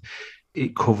album, and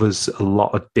it covers a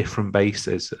lot of different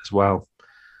bases as well.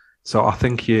 So I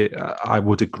think I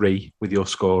would agree with your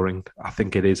scoring. I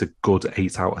think it is a good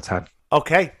 8 out of 10.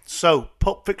 Okay, so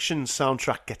Pulp Fiction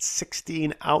soundtrack gets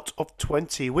 16 out of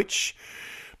 20, which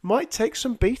might take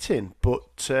some beating,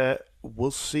 but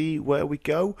we'll see where we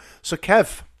go. So,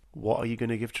 Kev, what are you going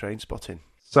to give Trainspotting?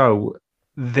 So,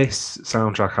 this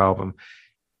soundtrack album,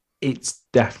 it's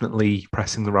definitely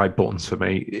pressing the right buttons for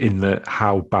me in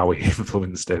how Bowie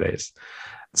influenced it is.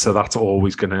 So that's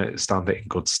always going to stand it in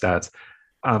good stead.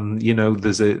 And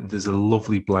there's a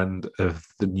lovely blend of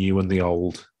the new and the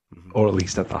old, or at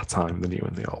least at that time, the new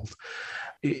and the old.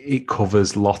 It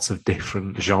covers lots of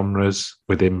different genres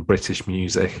within British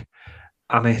music,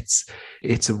 and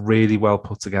it's a really well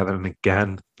put together. And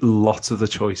again, lots of the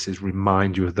choices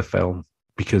remind you of the film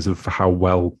because of how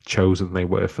well chosen they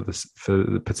were for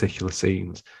the particular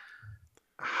scenes.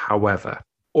 However,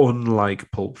 unlike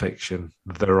Pulp Fiction,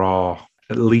 there are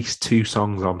at least 2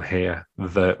 songs on here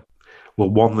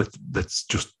one that's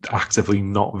just actively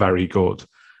not very good,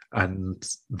 and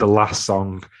the last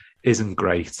song isn't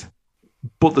great.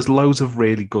 But there's loads of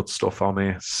really good stuff on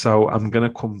here, so I'm going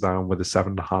to come down with a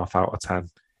 7.5 out of 10.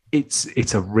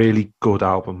 It's a really good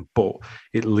album, but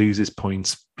it loses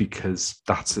points because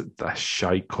that's a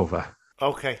shite cover.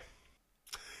 Okay.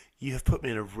 You have put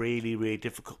me in a really, really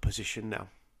difficult position now.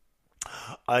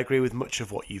 I agree with much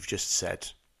of what you've just said.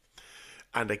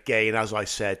 And again, as I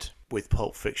said with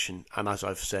Pulp Fiction, and as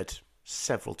I've said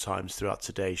several times throughout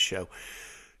today's show,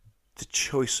 the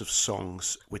choice of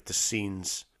songs with the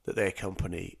scenes that they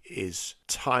accompany is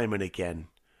time and again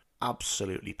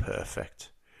absolutely perfect.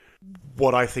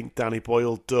 What I think Danny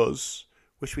Boyle does,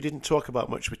 which we didn't talk about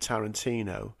much with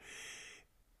Tarantino,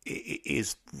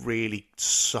 is really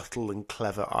subtle and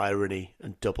clever irony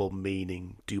and double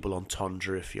meaning, double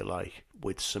entendre, if you like,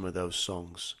 with some of those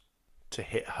songs to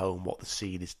hit home what the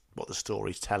scene is, what the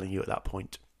story's telling you at that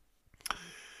point,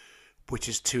 which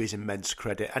is to his immense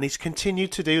credit. And he's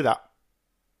continued to do that.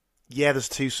 Yeah, there's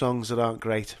 2 songs that aren't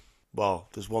great. Well,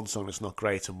 there's 1 song that's not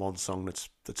great and 1 song that's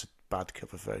a bad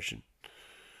cover version.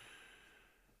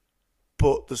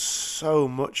 But there's so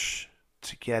much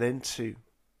to get into.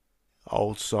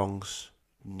 Old songs,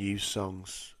 new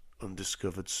songs,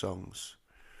 undiscovered songs.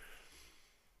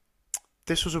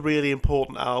 This was a really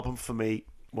important album for me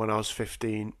when I was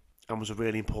 15 and was a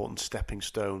really important stepping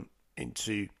stone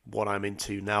into what I'm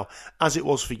into now, as it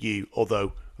was for you,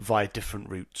 although via different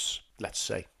routes, let's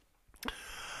say.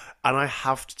 And I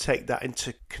have to take that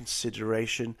into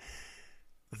consideration.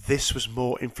 This was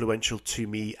more influential to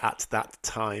me at that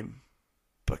time.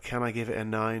 But can I give it a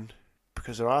 9?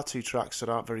 Because there are 2 tracks that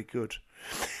aren't very good.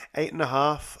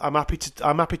 8.5.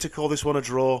 I'm happy to call this one a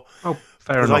draw. Oh,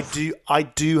 fair enough. I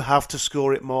do have to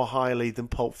score it more highly than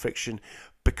Pulp Fiction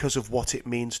because of what it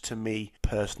means to me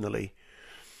personally.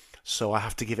 So I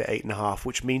have to give it 8.5,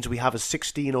 which means we have a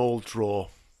 16-all draw.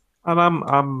 And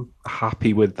I'm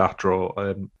happy with that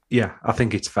draw. Yeah, I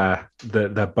think it's fair.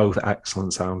 They're both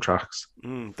excellent soundtracks.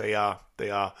 They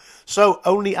are. So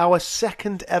only our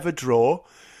 2nd ever draw,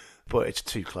 but it's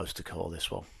too close to call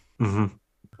this one. Mm-hmm.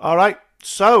 All right.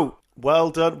 So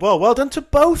well done. Well done to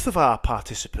both of our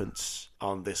participants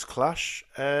on this clash.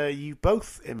 You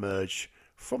both emerge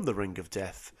from the ring of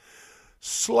death,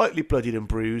 slightly bloodied and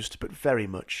bruised, but very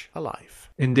much alive.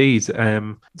 Indeed.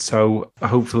 So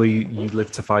hopefully you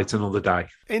live to fight another day.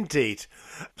 Indeed.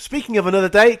 Speaking of another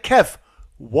day, Kev,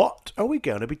 what are we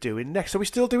going to be doing next? Are we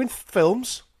still doing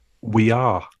films? We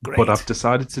are. Great. But I've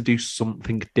decided to do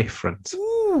something different.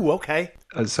 Ooh, okay.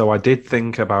 So I did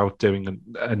think about doing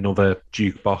another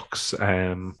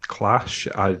jukebox clash.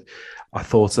 I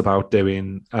thought about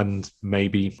doing, and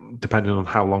maybe depending on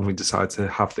how long we decide to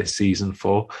have this season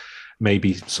for,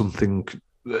 maybe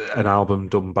an album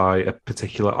done by a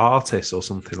particular artist or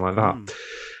something like that.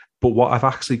 But what I've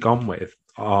actually gone with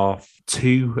are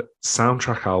 2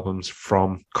 soundtrack albums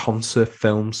from concert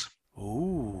films.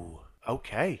 Ooh,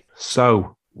 okay.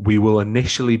 So we will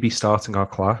initially be starting our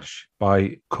clash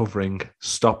by covering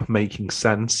Stop Making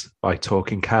Sense by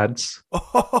Talking Heads,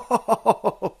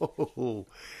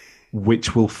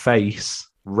 which will face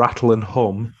Rattle and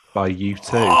Hum by U2.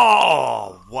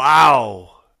 Oh,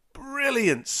 wow.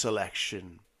 Brilliant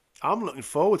selection. I'm looking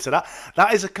forward to that.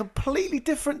 That is a completely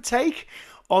different take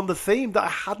on the theme that I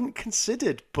hadn't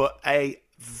considered, but a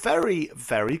very,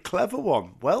 very clever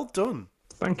one. Well done.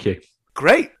 Thank you.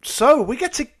 Great. So we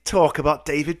get to talk about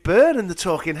David Byrne and the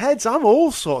Talking Heads. I'm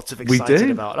all sorts of excited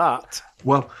about that.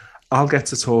 Well, I'll get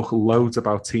to talk loads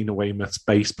about Tina Weymouth's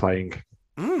bass playing.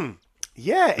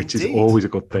 Yeah, which indeed. is always a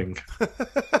good thing.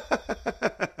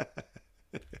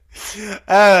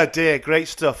 Oh dear, great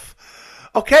stuff.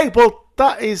 Okay, well,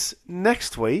 that is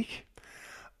next week.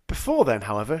 Before then,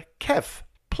 however, Kev,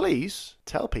 please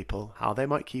tell people how they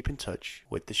might keep in touch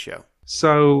with the show.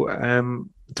 So,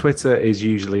 Twitter is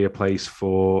usually a place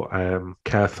for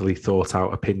carefully thought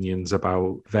out opinions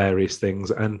about various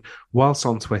things. And whilst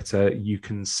on Twitter, you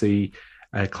can see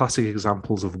classic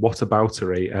examples of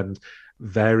whataboutery and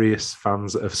various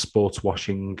fans of sports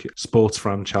washing sports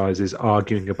franchises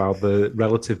arguing about the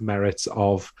relative merits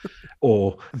of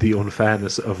or the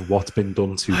unfairness of what's been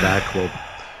done to their club.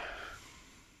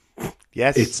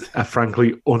 Yes. It's a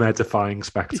frankly unedifying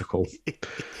spectacle.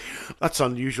 That's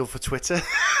unusual for Twitter.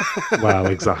 Well,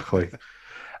 exactly.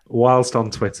 Whilst on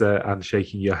Twitter and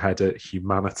shaking your head at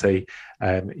humanity,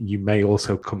 you may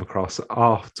also come across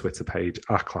our Twitter page,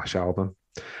 @Clash Album.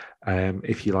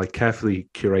 If you like carefully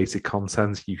curated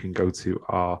content, you can go to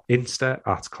our Insta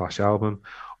 @Clash Album,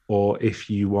 or if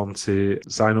you want to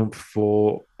sign up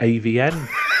for AVN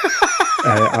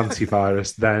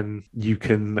antivirus, then you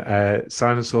can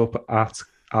sign us up at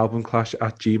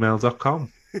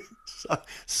albumclash@gmail.com.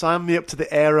 Sign me up to the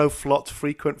Aeroflot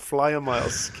frequent flyer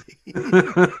miles scheme.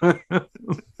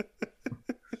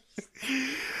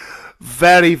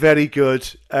 Very, very good.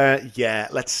 Yeah,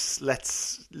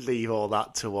 let's leave all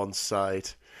that to one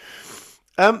side.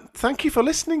 Thank you for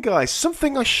listening, guys.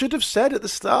 Something I should have said at the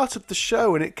start of the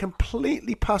show, and it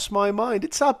completely passed my mind.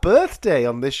 It's our birthday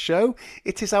on this show.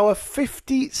 It is our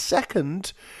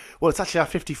 52nd. Well, it's actually our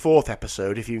 54th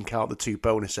episode, if you can count the 2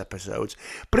 bonus episodes.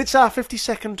 But it's our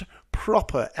 52nd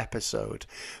proper episode.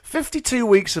 52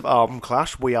 weeks of Album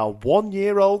Clash. We are 1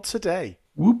 year old today.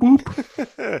 Whoop, whoop.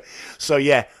 So,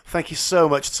 yeah, thank you so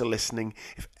much for listening.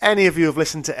 If any of you have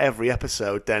listened to every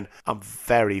episode, then I'm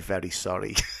very, very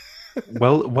sorry.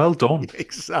 Well done.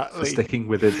 Exactly. For sticking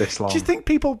with it this long. Do you think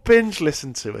people binge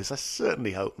listen to us? I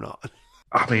certainly hope not.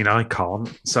 I mean, I can't,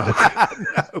 so...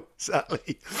 No,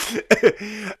 exactly.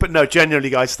 But no, genuinely,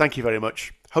 guys, thank you very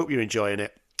much. Hope you're enjoying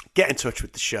it. Get in touch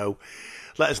with the show.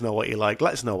 Let us know what you like.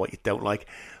 Let us know what you don't like.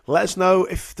 Let us know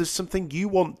if there's something you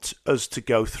want us to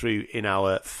go through in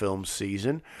our film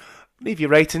season. Leave your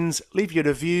ratings, leave your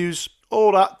reviews,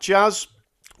 all that jazz.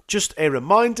 Just a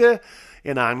reminder,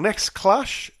 in our next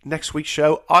Clash, next week's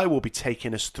show, I will be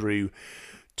taking us through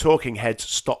Talking Heads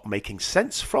Stop Making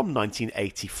Sense from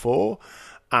 1984.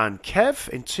 And Kev,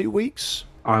 in 2 weeks,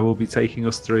 I will be taking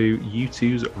us through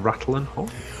U2's Rattle and Hum.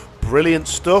 Brilliant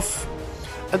stuff.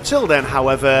 Until then,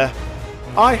 however,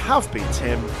 I have been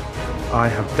Tim. I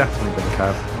have definitely been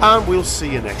Kev. And we'll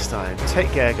see you next time. Take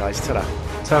care, guys. Ta-ra.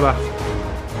 Ta-ra.